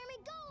me. You hear me?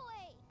 Go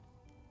away!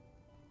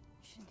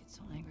 You shouldn't get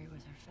so angry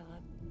with her,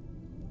 Philip.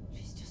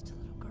 She's just a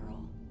little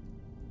girl.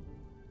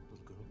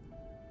 Little girl,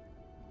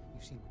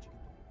 you've seen what you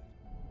can do, right?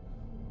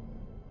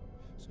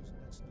 Susan,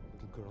 that's no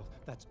little girl.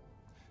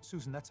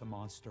 Susan, that's a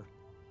monster.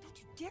 Don't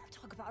you dare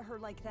talk about her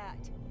like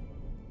that.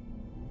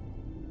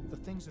 The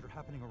things that are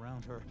happening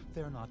around her,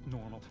 they're not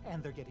normal.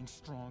 And they're getting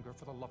stronger.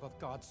 For the love of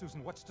God,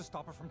 Susan, what's to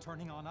stop her from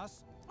turning on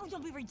us? Oh,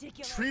 don't be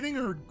ridiculous. Treating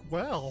her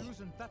well.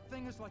 Susan, that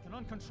thing is like an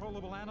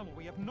uncontrollable animal.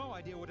 We have no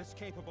idea what it's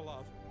capable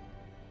of.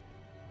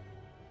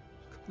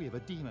 We have a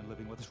demon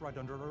living with us right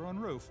under our own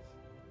roof.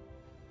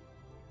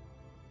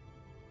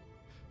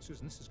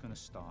 Susan, this is going to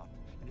stop.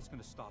 And it's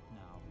going to stop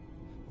now.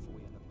 Before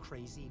we end up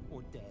crazy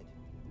or dead.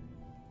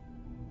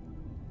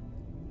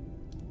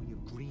 We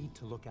agreed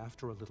to look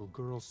after a little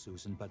girl,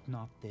 Susan, but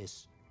not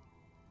this.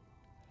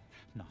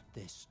 Not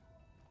this.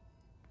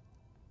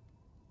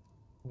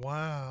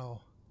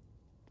 Wow.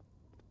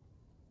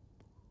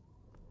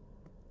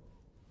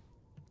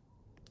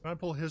 Can I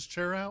pull his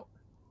chair out?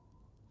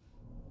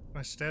 Can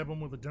I stab him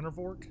with a dinner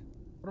fork?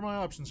 What are my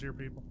options here,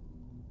 people?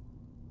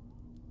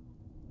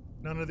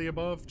 None of the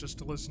above, just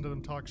to listen to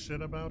them talk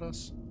shit about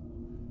us?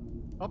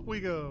 Up we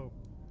go.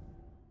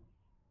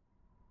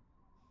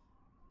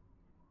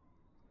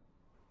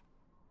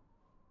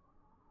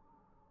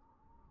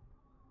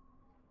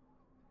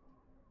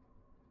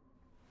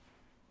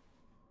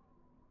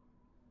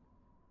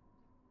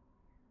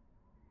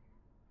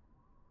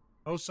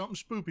 Oh, something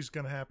spoopy's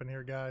gonna happen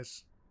here,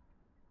 guys.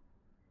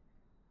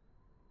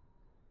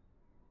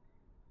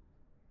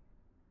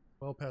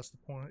 Well past the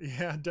point.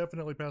 Yeah,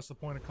 definitely past the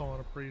point of calling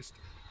a priest.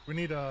 We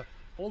need a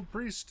old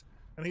priest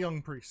and a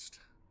young priest.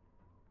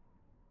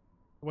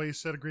 The way you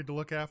said agreed to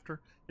look after.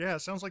 Yeah,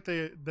 it sounds like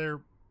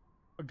they're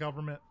a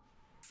government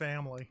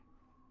family.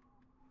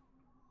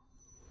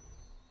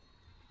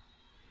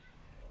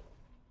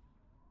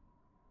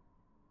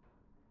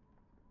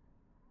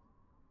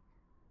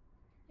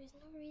 There's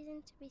no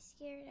reason to be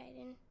scared,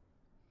 Aiden.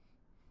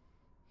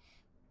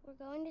 We're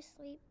going to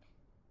sleep,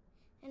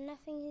 and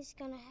nothing is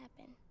gonna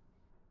happen.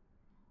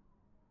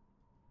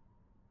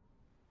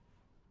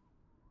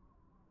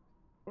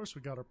 Of course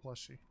we got our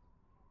plushie.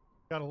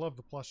 Gotta love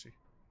the plushie.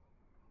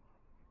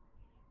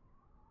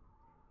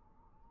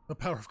 The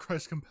power of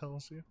Christ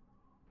compels you.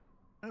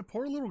 That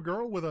poor little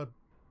girl with a,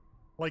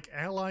 like,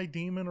 ally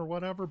demon or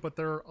whatever, but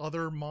there are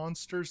other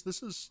monsters.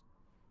 This is...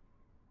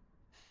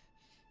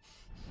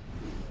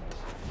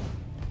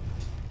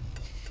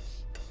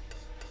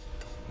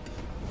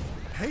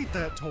 hate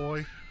that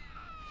toy.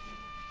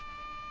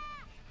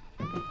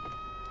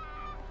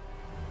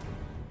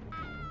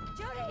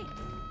 Jody!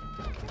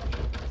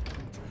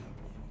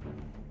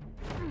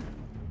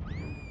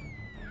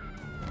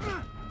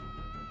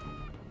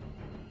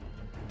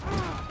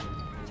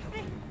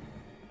 Jody!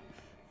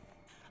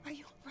 Are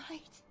you all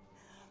right?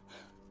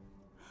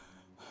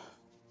 Oh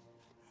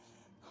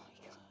my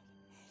God.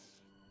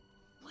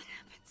 What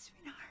happened,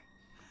 sweetheart?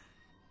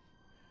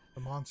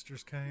 The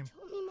monsters came. You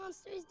told me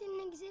monsters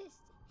didn't exist.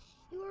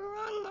 You were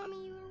wrong,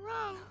 Mommy. You were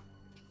wrong.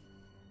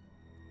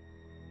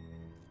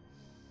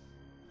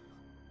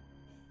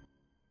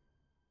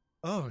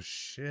 Oh,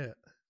 shit.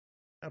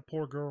 That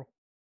poor girl.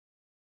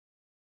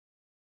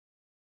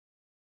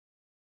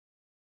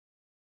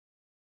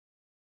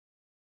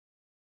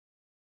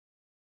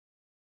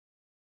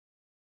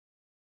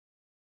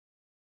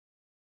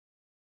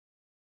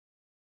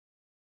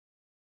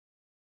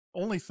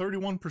 Only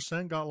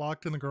 31% got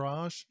locked in the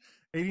garage.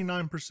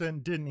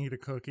 89% didn't eat a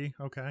cookie.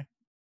 Okay.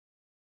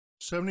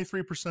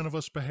 73% of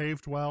us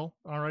behaved well.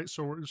 All right,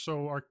 so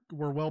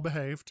we're well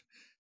behaved.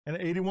 And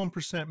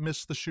 81%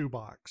 missed the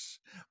shoebox.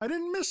 I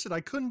didn't miss it.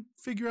 I couldn't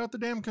figure out the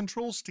damn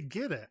controls to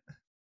get it.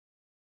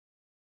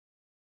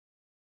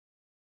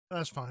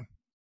 That's fine.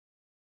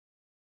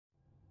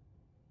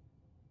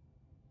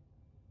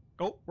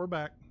 Oh, we're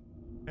back.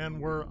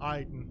 And we're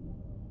eating.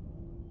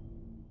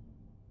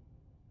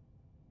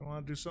 Do we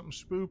want to do something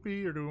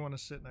spoopy, or do we want to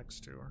sit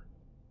next to her?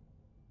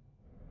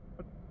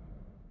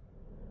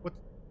 What?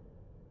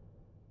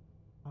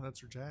 Oh, that's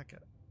her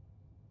jacket.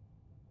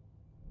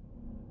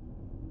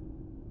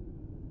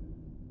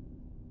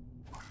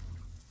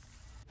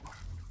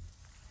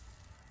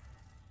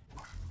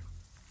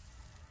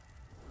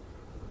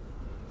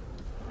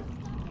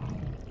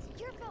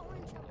 It's your fault we're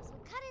in trouble, so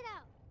cut it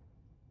out.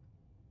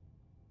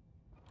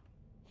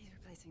 He's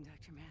replacing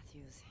Dr.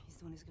 Matthews. He's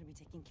the one who's going to be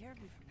taking care of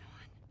me from now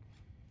on.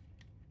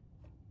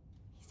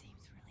 He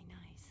seems really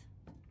nice.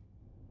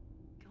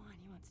 Go on,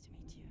 he wants to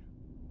meet you.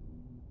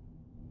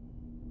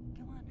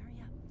 Go on,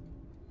 hurry up.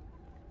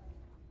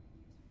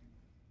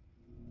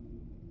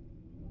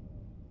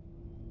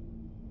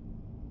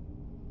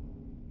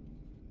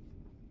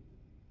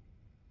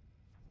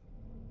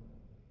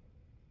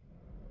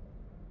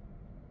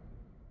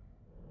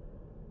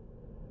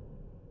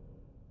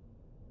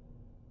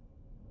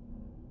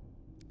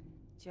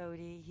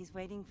 Jody, he's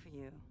waiting for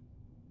you.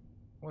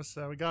 What's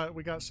that? We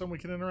got someone we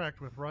can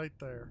interact with right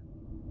there.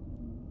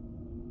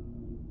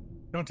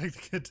 Don't take the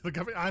kid to the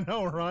government. I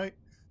know, right?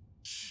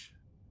 Shh.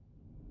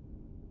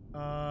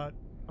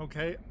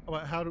 Okay.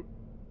 Well, how do...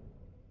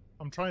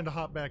 I'm trying to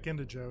hop back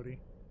into Jody.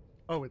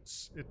 Oh, well,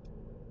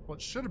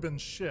 it should have been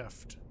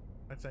shift,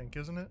 I think,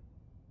 isn't it?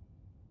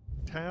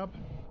 Tab?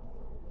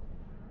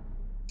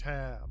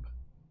 Tab.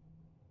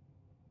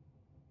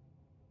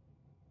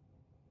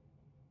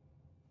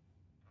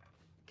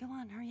 Go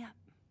on, hurry up.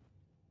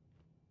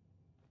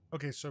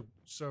 Okay, so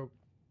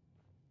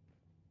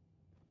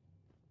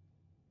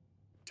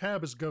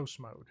tab is ghost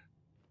mode.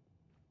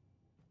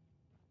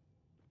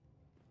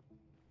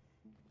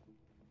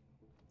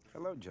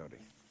 Hello, Jody.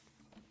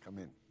 Come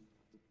in.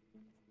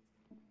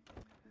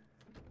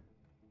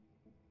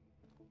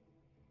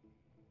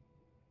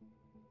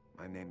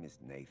 My name is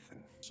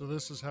Nathan. So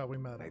this is how we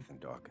met him. Nathan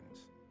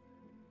Dawkins.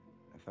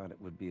 I thought it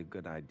would be a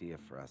good idea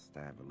for us to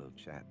have a little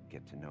chat and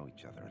get to know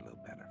each other a little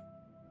better.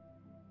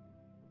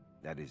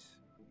 That is,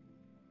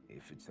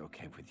 if it's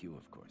okay with you,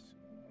 of course.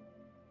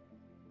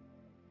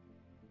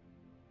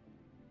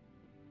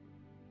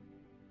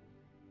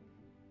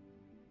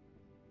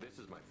 This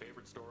is my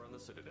favorite store on the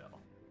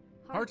Citadel.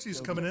 Heartsy's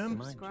coming in.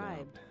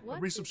 Subscribed. A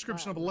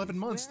resubscription of 11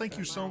 months. Thank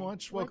you so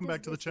much. Welcome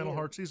back to the channel,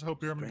 Heartsy's.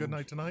 Hope you're having a good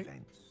night tonight.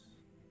 Events,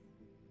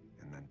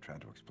 and then try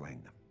to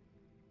explain them.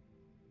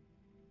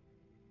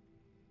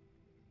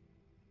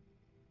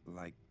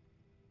 Like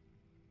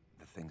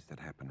the things that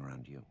happen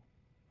around you,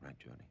 right,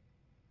 Jody?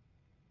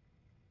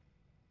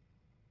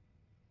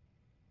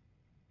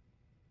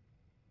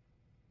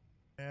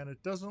 And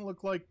it doesn't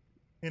look like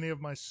any of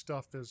my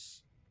stuff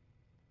is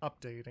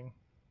updating.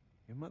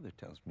 Your mother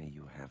tells me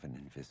you have an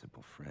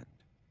invisible friend.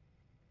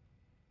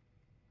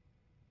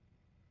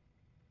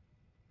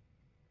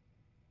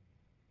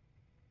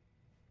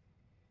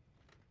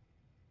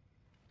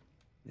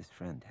 This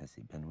friend, has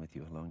he been with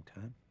you a long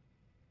time?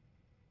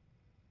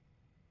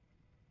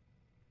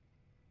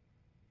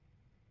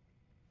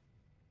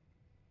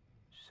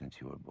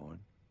 Since you were born?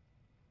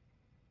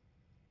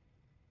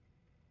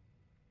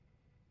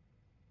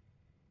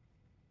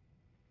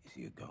 Is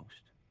he a ghost?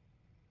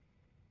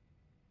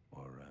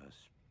 Or a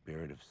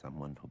spirit of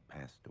someone who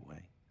passed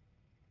away?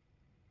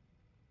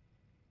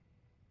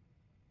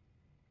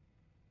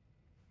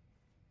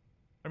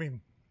 I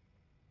mean,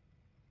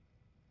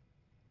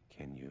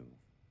 can you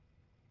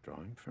draw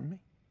him for me?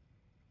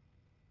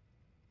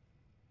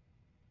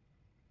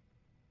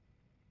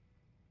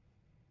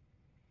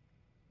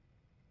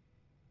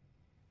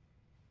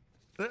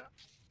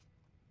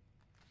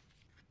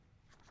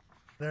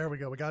 There we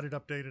go. We got it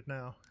updated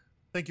now.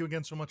 Thank you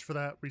again so much for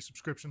that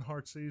resubscription,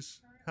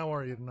 Heartsease. How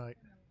are you tonight?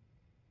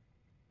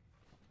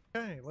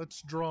 Okay,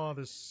 let's draw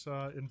this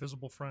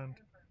invisible friend.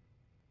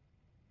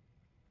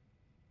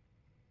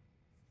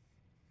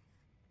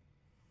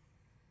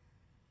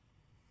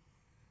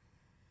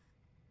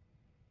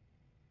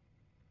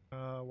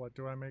 What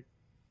do I make?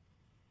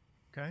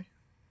 Okay.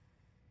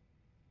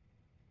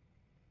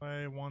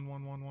 Play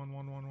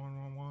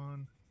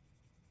 1-1-1-1-1-1-1-1-1.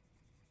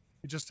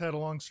 You just had a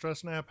long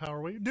stress nap. How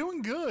are we?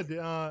 Doing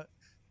good.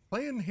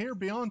 Playing here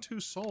Beyond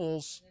Two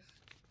Souls.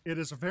 It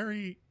is a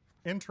very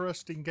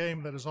interesting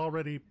game that has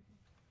already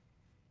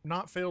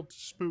not failed to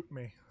spook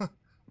me.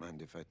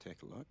 Mind if I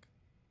take a look?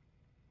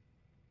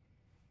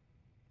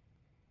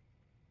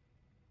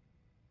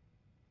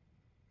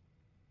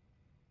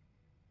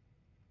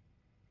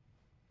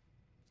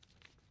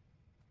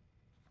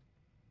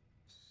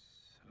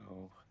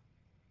 So,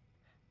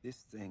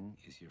 this thing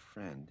is your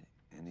friend,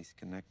 and he's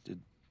connected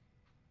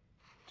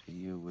to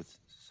you with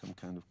some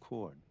kind of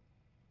cord.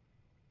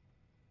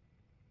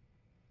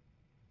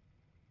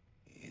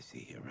 Is he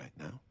here right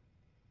now?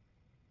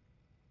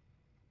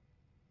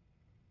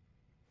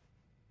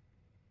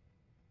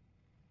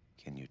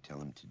 Can you tell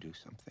him to do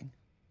something?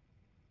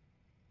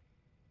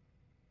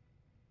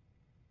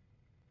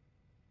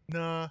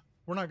 Nah,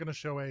 we're not going to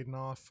show Aiden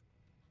off.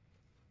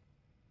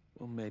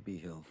 Well, maybe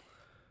he'll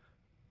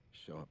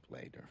show up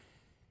later,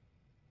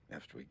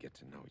 after we get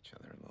to know each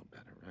other a little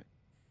better, right?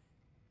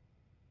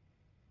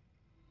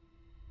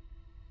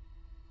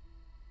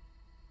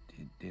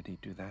 Did he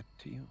do that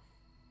to you?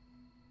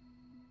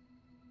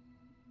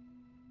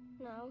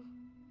 No.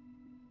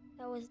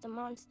 That was the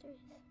monsters.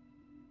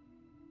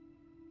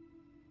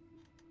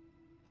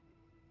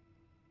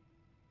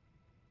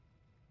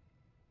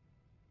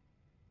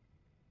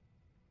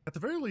 At the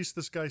very least,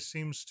 this guy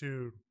seems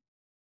to...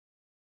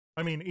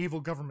 I mean, evil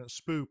government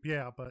spook,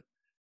 yeah, but...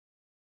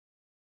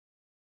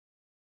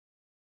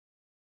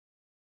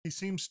 He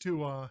seems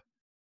to,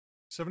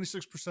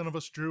 76% of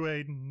us drew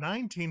Aiden,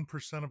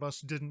 19% of us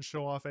didn't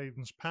show off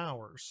Aiden's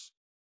powers.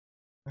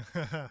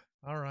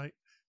 Alright.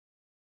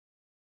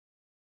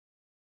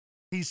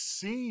 He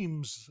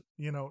seems,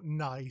 you know,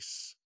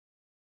 nice.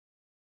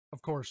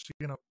 Of course,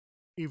 you know,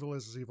 evil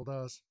is as evil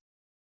does.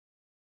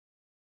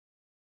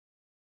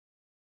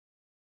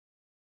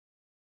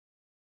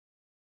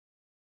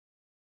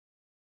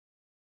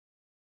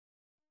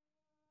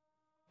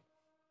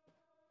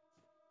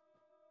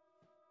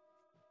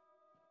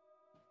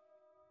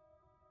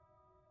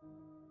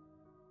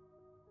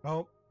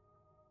 Oh.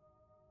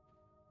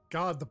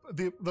 God,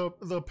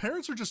 the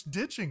parents are just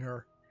ditching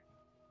her.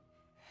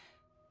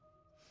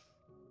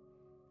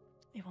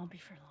 It won't be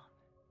for long.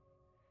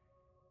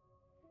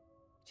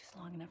 Just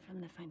long enough for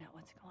them to find out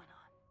what's going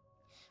on.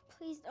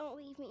 Please don't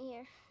leave me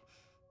here.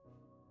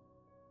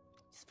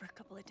 Just for a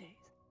couple of days.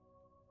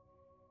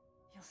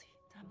 You'll see.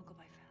 Time will go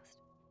by fast.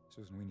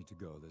 Susan, we need to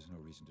go. There's no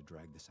reason to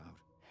drag this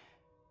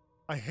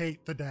out. I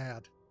hate the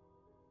dad.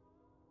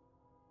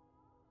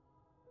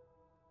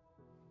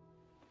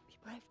 Be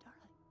brave, darling.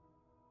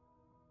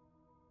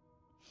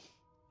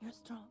 You're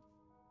strong.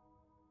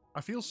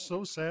 I feel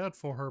so sad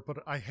for her,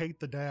 but I hate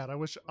the dad. I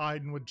wish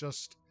Aiden would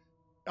just...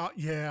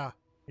 yeah.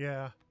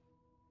 I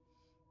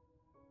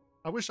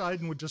wish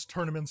Aiden would just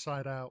turn him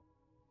inside out.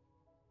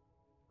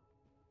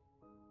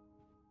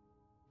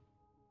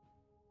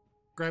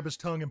 Grab his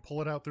tongue and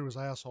pull it out through his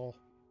asshole.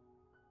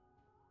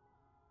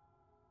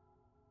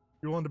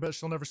 You're willing to bet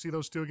she'll never see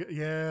those two again?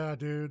 Yeah,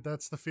 dude,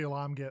 that's the feel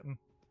I'm getting.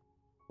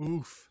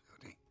 Oof.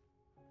 Jody,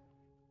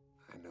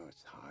 I know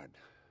it's hard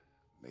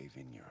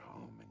leaving your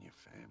home and your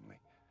family.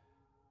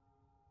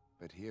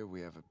 But here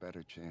we have a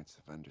better chance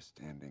of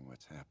understanding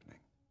what's happening.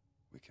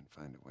 We can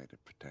find a way to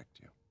protect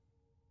you.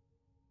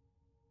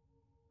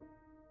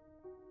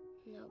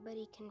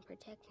 Nobody can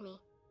protect me.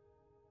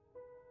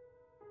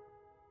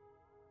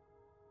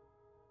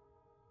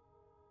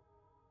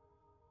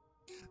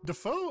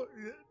 Defoe,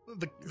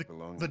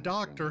 the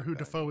doctor who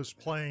Defoe is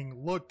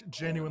playing looked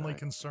genuinely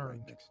concerned.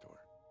 Right next door.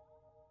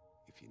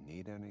 If you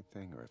need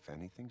anything or if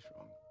anything's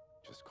wrong,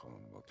 just call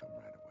and we'll come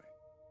right away.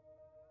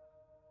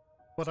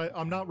 But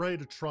I'm not ready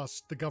to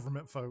trust the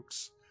government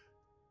folks.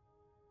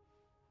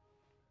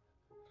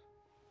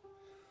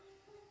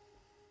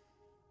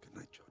 Good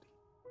night, Jody.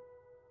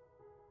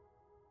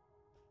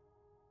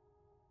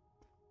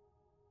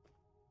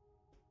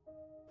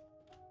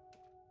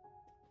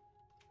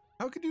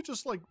 How could you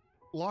just, like,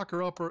 lock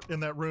her up in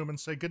that room and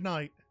say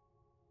goodnight?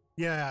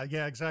 Yeah,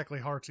 exactly,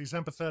 Hearts. He's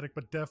empathetic,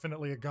 but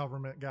definitely a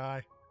government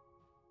guy.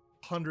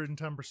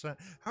 110%.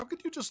 How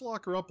could you just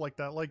lock her up like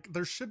that? Like,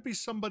 there should be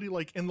somebody,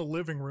 like, in the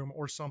living room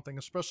or something,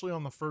 especially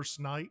on the first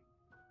night.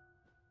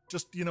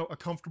 Just, you know, a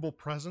comfortable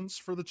presence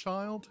for the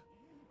child.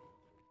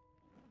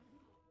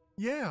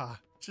 Yeah,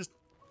 just...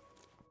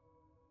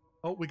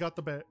 Oh, we got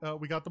the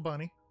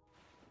bunny.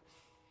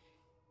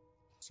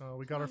 So,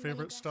 we got our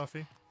favorite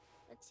Stuffy.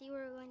 Let's see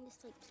where we're going to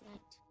sleep tonight.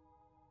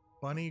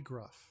 Bunny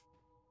Gruff.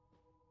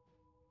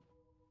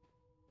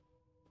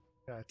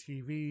 Got a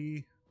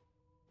TV.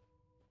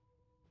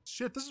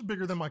 Shit, this is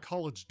bigger than my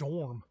college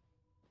dorm.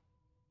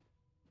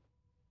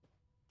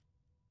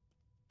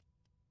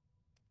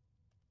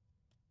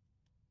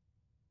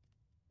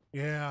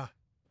 Yeah.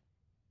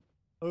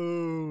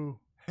 Oh,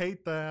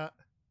 hate that.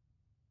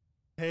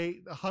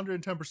 Hate,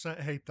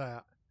 110% hate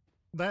that.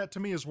 That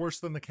to me is worse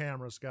than the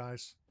cameras,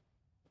 guys.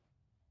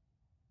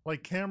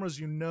 Like, cameras,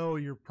 you know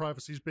your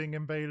privacy's being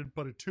invaded,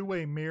 but a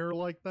two-way mirror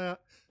like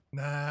that?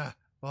 Nah,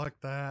 fuck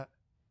that.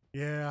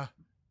 Yeah.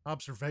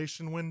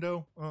 Observation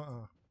window?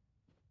 All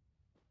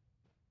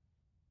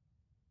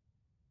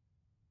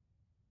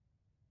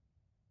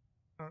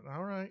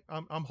right.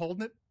 I'm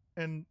holding it.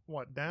 And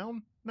what,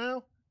 down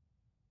now?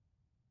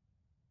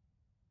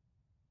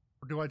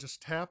 Or do I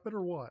just tap it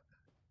or what?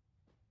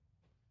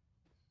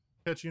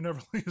 Catch you never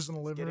leaves in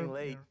the living room. It's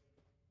getting late.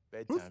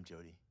 Yeah. Bedtime, Oof.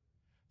 Jody.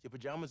 Your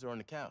pajamas are on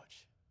the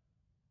couch.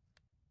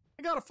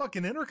 I got a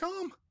fucking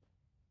intercom?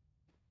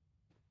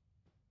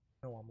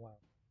 No, I'm loud.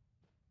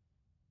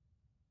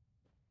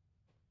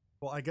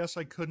 Well, I guess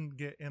I couldn't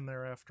get in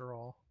there after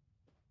all.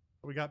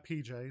 We got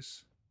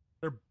PJs.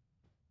 They're...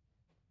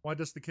 Why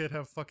does the kid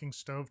have fucking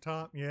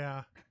stovetop?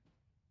 Yeah.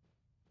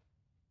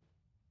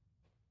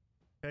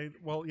 Okay,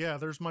 well, yeah,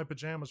 there's my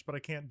pajamas, but I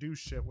can't do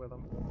shit with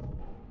them.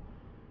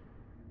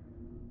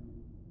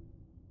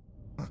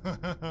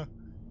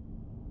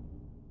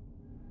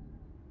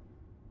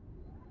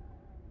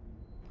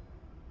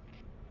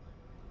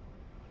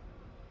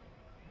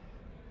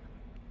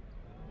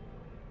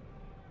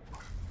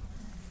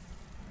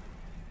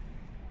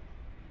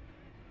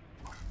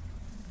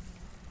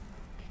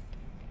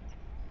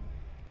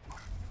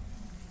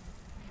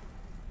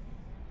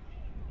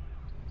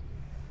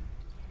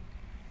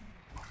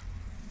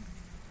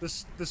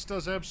 This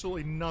does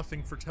absolutely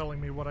nothing for telling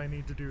me what I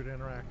need to do to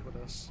interact with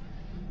this.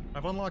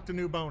 I've unlocked a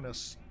new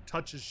bonus.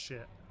 Touches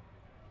shit.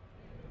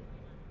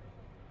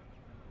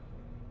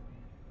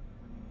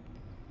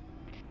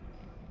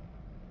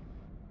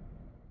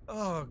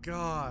 Oh,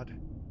 God.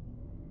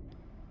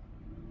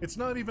 It's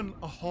not even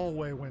a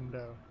hallway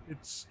window.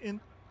 It's in...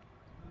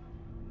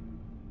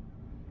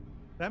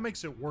 That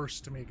makes it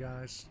worse to me,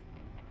 guys.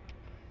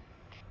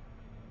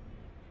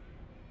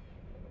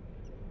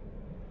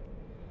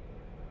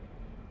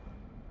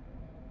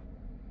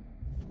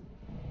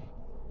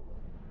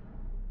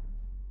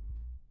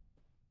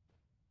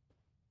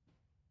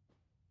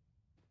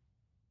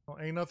 Well,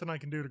 ain't nothing I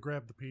can do to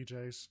grab the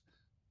PJs.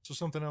 So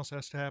something else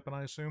has to happen,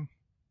 I assume.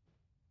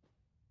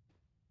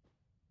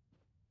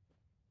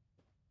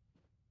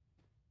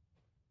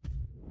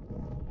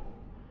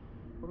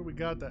 What do we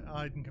got that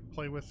Aiden can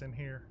play with in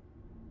here?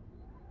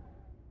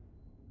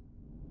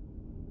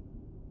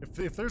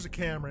 If there's a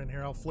camera in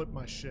here, I'll flip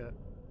my shit.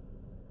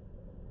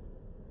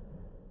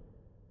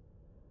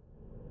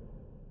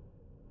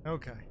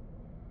 Okay.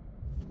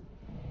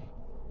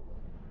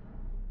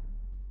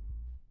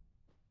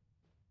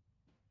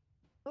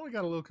 Oh, we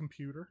got a little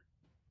computer.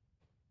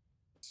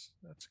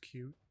 That's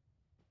cute.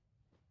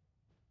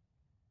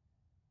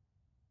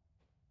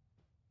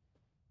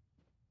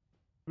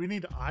 Do we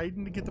need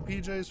Aiden to get the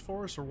PJs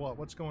for us, or what?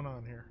 What's going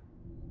on here?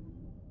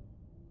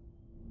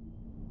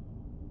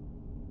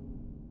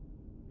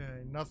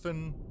 Okay,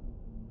 nothing.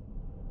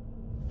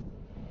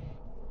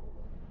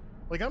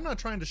 Like, I'm not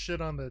trying to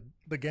shit on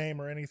the game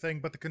or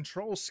anything, but the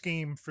control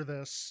scheme for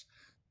this,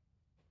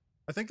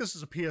 I think this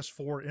is a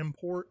PS4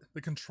 import.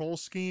 The control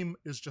scheme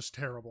is just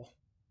terrible.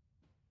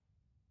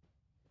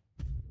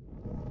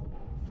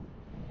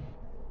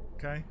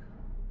 Okay.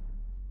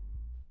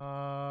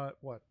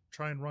 What?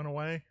 Try and run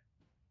away?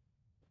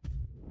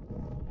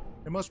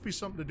 It must be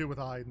something to do with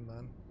Aiden,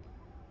 then.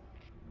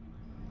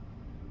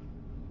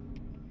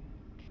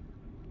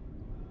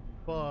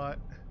 But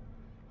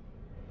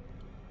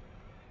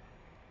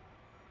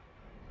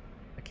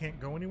I can't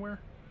go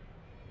anywhere?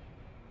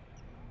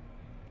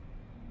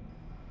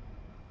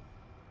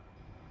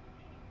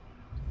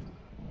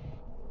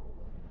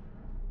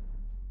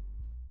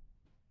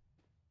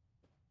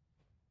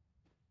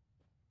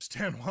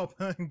 Stand while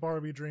playing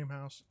Barbie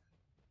Dreamhouse.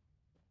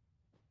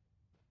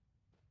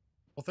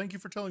 Well, thank you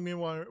for telling me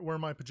where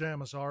my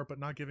pajamas are, but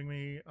not giving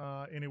me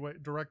any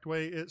direct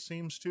way it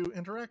seems to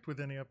interact with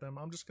any of them.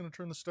 I'm just going to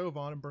turn the stove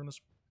on and burn this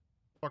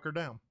fucker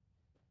down.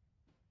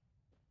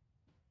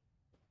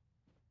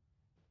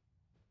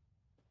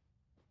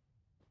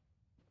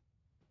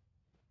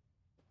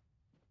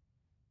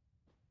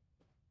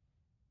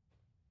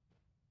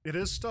 It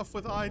is stuff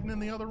with Aiden in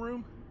the other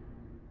room?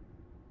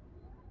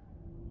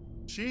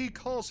 She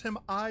calls him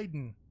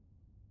Aiden.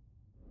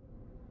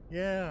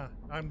 Yeah,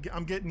 I'm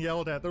getting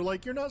yelled at. They're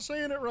like, "You're not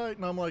saying it right,"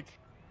 and I'm like,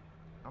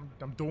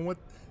 "I'm doing what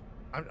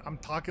I'm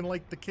talking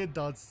like the kid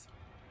does."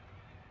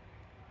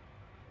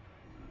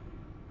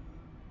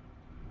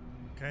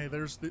 Okay,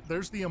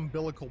 there's the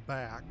umbilical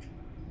back.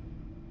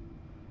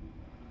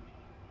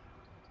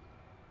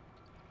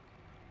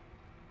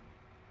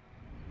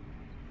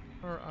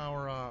 What are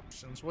our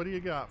options? What do you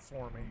got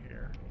for me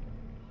here?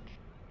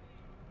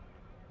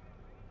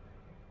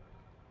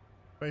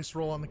 Base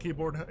roll on the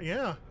keyboard.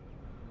 Yeah.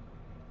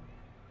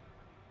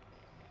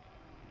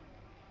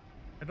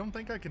 I don't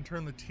think I can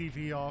turn the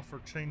TV off or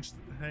change.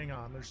 Hang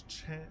on,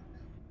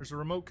 there's a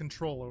remote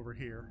control over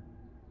here.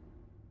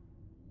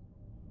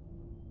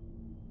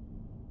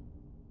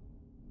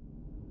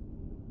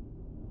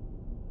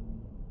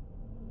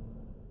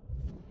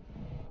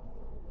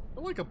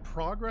 Like a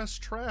progress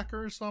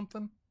tracker or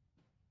something.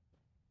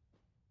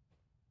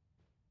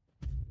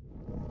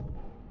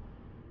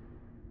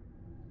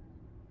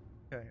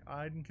 Okay,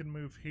 Aiden can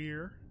move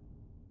here.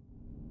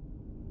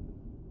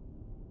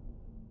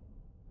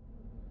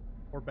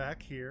 Or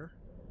back here.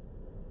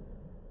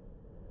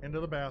 Into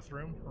the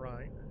bathroom,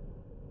 right.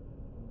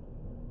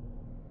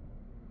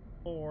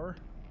 Or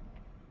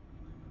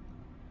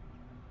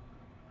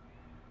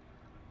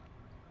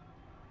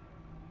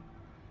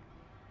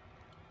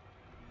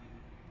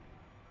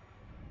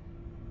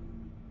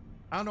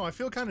I don't know, I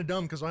feel kind of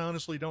dumb because I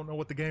honestly don't know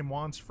what the game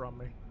wants from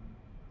me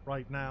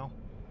right now.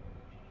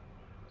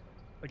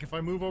 Like, if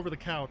I move over the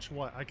couch,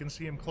 what? I can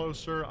see him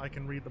closer, I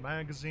can read the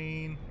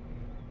magazine.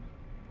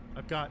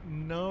 I've got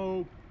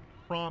no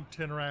prompt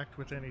to interact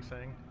with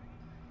anything.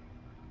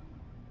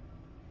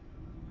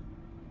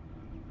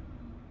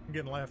 I'm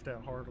getting laughed at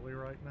heartily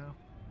right now.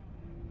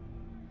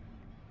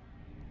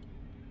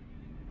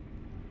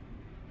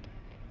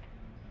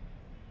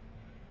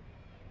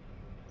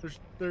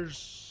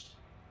 There's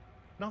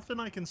nothing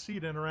I can see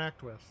to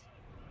interact with.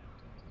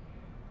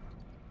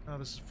 Oh,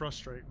 this is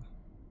frustrating.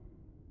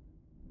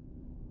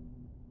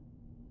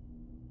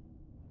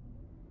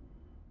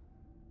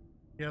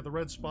 Yeah, the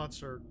red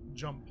spots are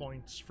jump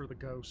points for the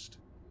ghost.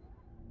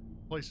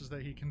 Places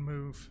that he can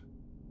move.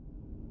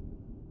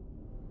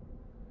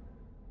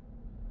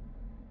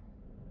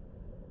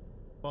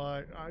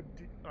 But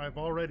I've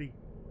already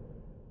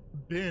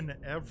been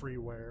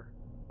everywhere,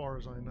 as far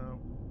as I know.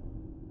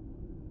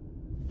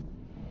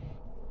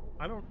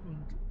 I don't...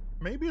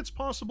 Maybe it's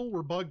possible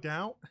we're bugged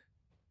out?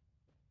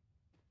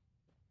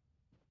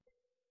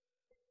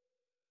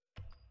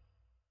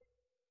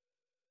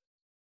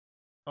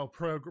 Oh,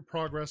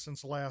 progress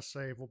since last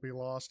save will be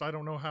lost. I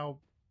don't know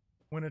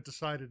when it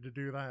decided to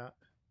do that.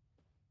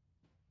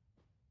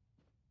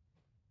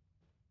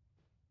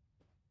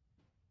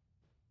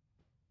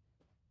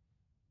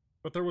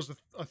 But there was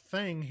a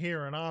thing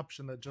here, an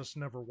option that just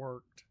never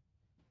worked.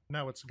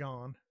 Now it's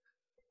gone.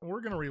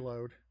 We're gonna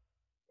reload.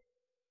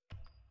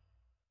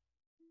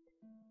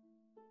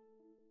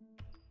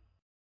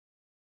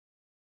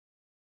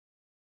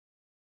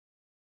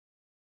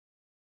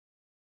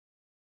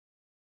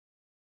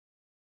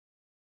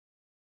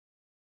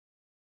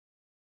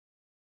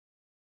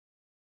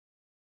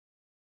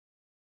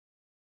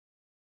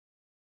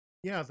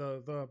 Yeah,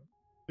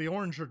 the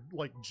orange are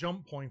like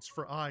jump points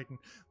for Aiden.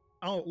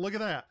 Oh, look at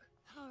that.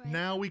 Right.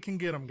 Now we can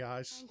get them,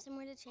 guys. Find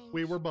somewhere to change.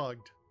 We were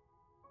bugged.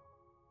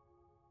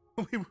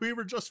 We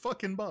were just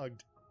fucking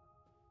bugged.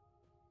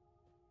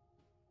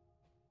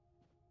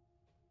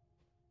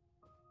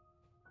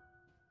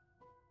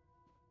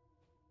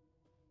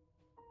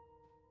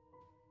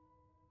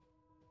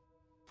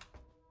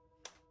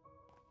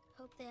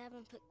 Hope hope they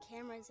haven't put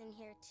cameras in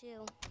here,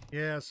 too.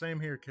 Yeah, same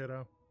here,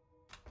 kiddo.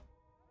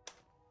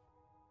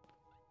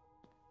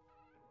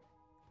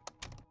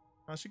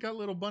 Oh, she got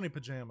little bunny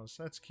pajamas.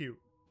 That's cute.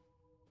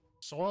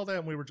 So all that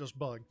and we were just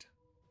bugged.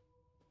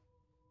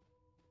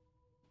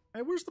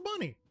 Hey, where's the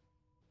bunny?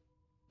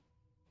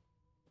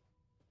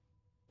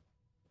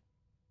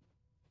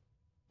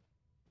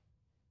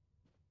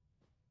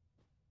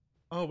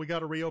 Oh, we got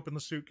to reopen the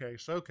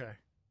suitcase. Okay.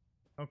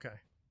 Okay.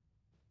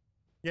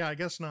 Yeah, I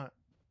guess not.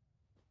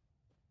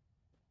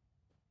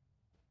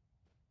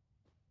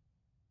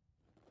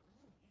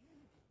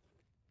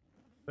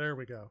 There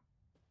we go.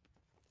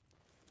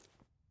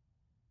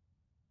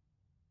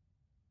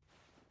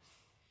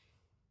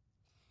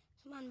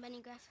 Come on,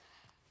 Bunny Gruff.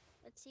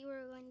 Let's see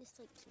where we're going to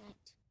sleep tonight.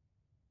 Is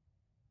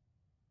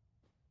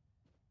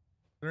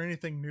there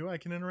anything new I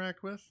can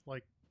interact with?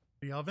 Like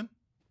the oven?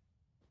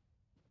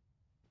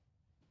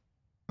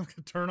 I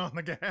can turn on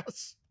the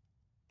gas.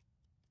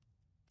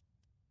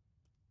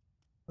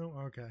 Oh,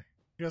 okay.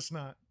 Guess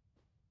not.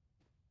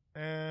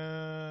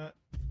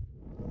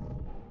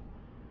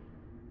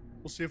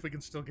 We'll see if we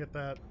can still get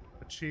that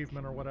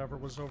achievement or whatever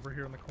was over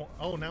here in the corner.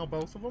 Oh, now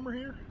both of them are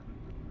here?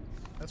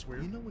 That's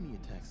weird. You know when the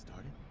attack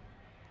started?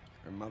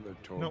 Her mother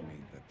told me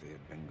that they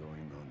had been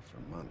going on for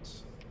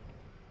months.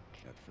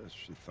 At first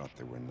she thought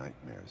they were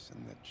nightmares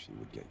and that she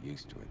would get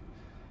used to it.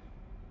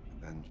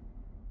 But then...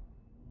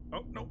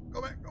 Oh, no.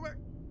 Go back. Go back.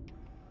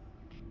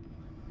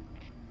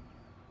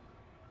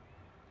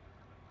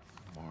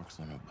 Marks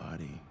on her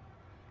body.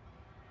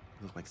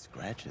 Look like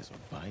scratches or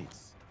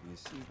bites. You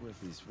see where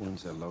these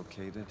wounds are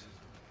located?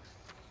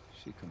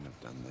 She couldn't have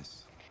done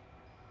this.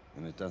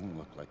 And it doesn't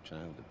look like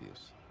child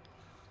abuse.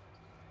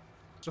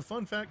 It's a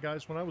fun fact,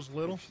 guys. When I was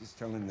little... She's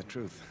telling the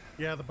truth.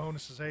 Yeah, the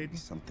bonus is Aiden.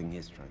 Something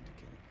is trying to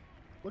kill her.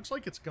 Looks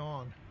like it's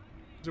gone.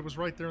 It was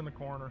right there in the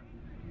corner.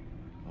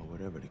 Oh,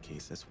 whatever the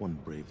case, that's one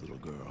brave little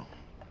girl.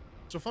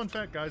 It's a fun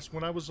fact, guys.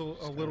 When I was a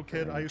little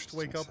kid, I used to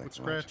wake up with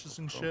scratches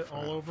and shit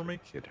all over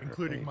me,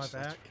 including my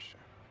back.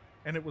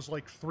 And it was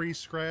like 3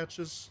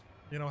 scratches.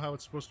 You know how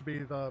it's supposed to be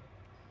the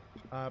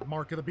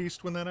mark of the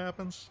beast when that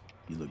happens?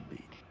 You look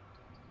beat.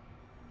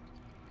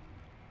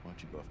 Why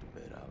don't you go off to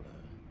bed?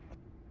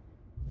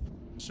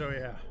 So,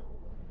 yeah.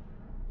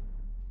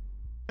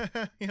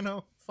 You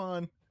know,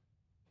 fun.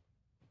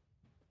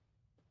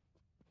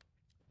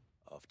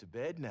 Off to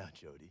bed now,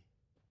 Jody.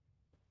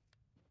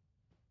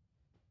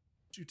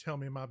 Don't you tell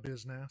me my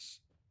business.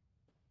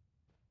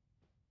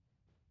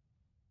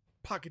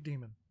 Pocket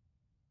demon.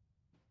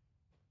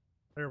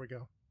 There we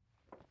go.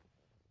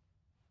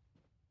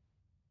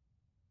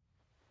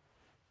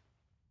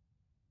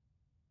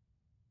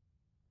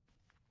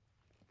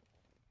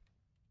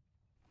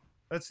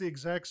 That's the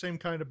exact same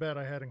kind of bed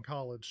I had in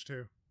college,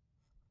 too.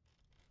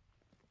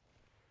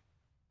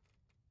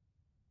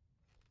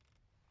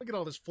 Look at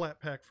all this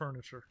flat pack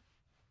furniture.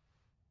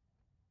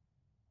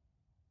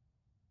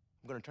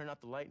 I'm gonna turn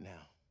out the light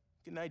now.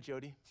 Good night,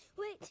 Jody.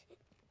 Wait!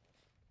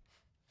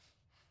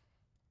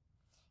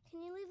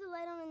 Can you leave the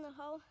light on in the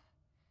hall?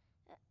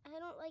 I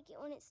don't like it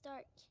when it's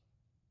dark.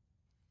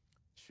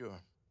 Sure.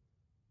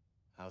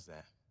 How's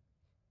that?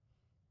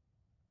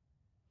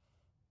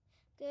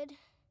 Good.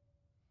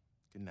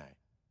 Good night.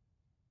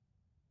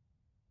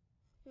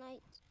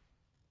 Night.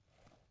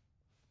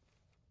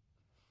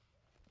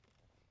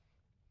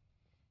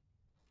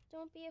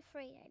 Don't be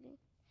afraid, Aiden.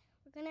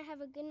 We're gonna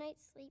have a good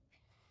night's sleep,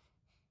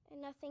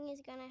 and nothing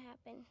is gonna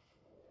happen.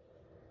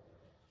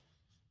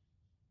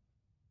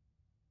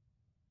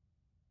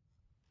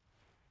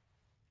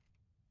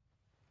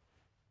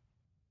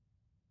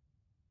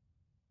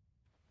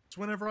 It's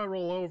whenever I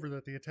roll over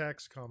that the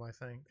attacks come, I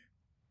think.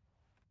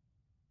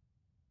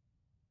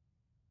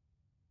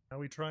 Now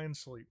we try and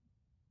sleep.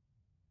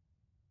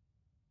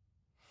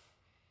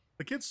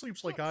 The kid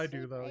sleeps like I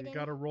do, though. You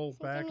gotta roll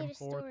back and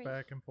forth,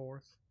 back and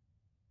forth.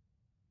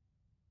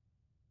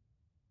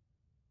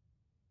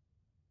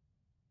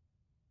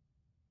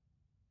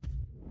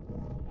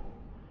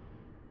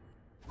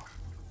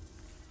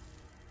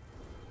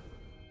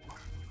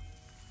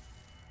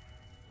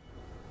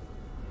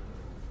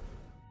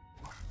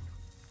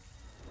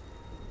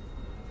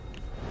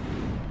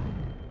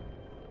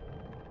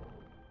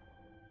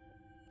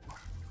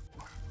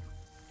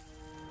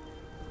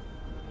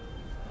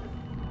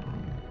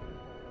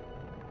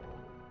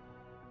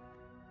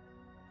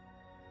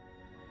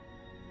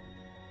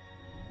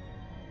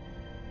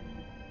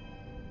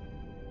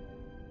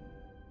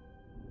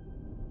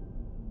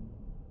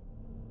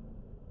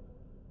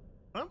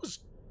 That was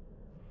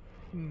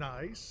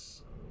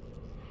nice.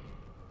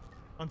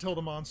 Until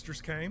the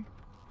monsters came.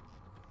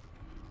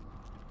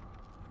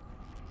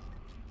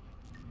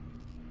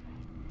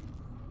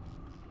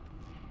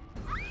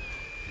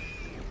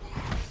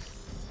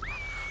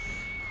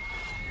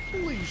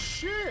 Holy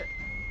shit!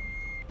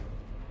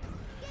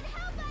 Get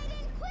help,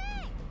 Aiden,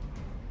 quick!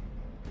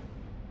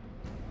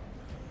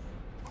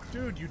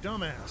 Dude, you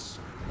dumbass.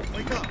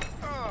 Wake up.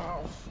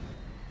 Oh!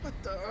 What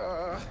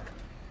the...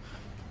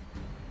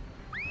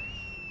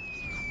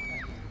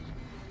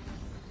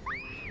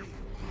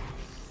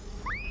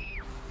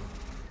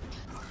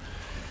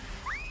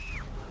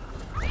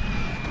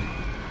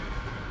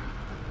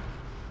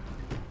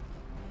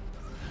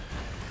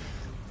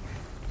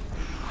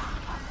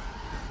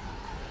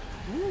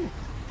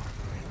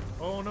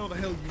 Oh no, the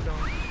hell you don't.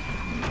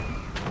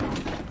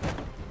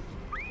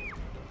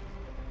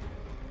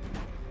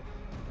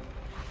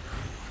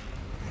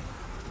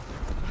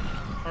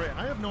 Alright,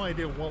 I have no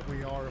idea what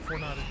we are if we're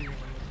not a demon.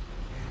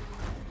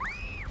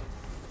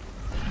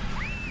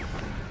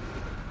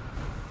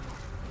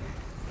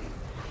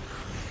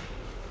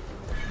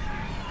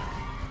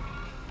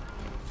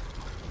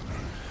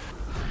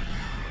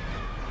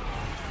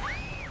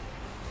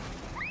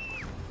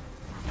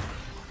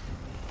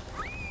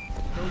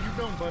 No, you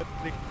don't,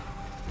 buddy.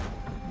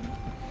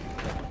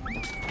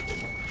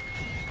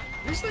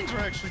 These things are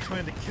actually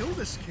trying to kill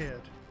this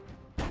kid.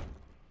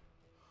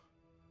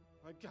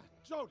 My God,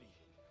 Jody!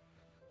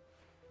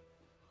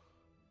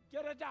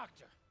 Get a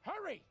doctor!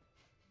 Hurry!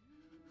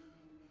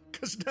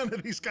 Because none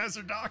of these guys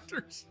are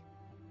doctors.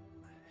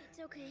 It's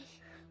okay.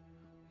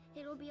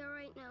 It'll be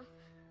alright now.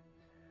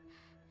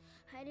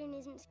 Hayden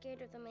isn't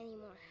scared of them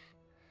anymore.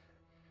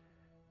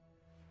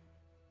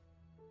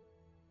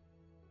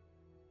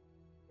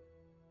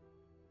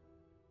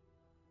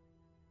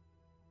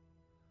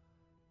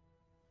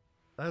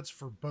 That's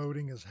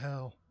foreboding as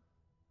hell.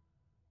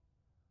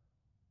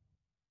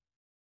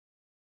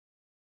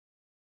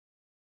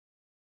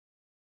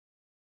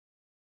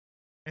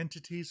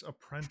 Entity's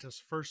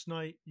Apprentice. First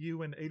night,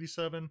 you and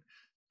 87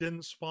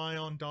 didn't spy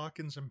on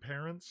Dawkins and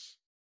parents.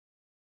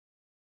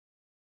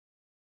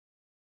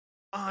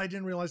 Ah, I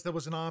didn't realize that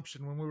was an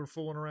option when we were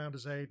fooling around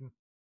as Aiden.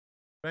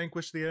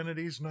 Vanquish the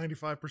entities,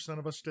 95%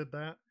 of us did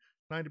that.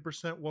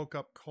 90% woke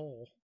up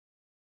Cole.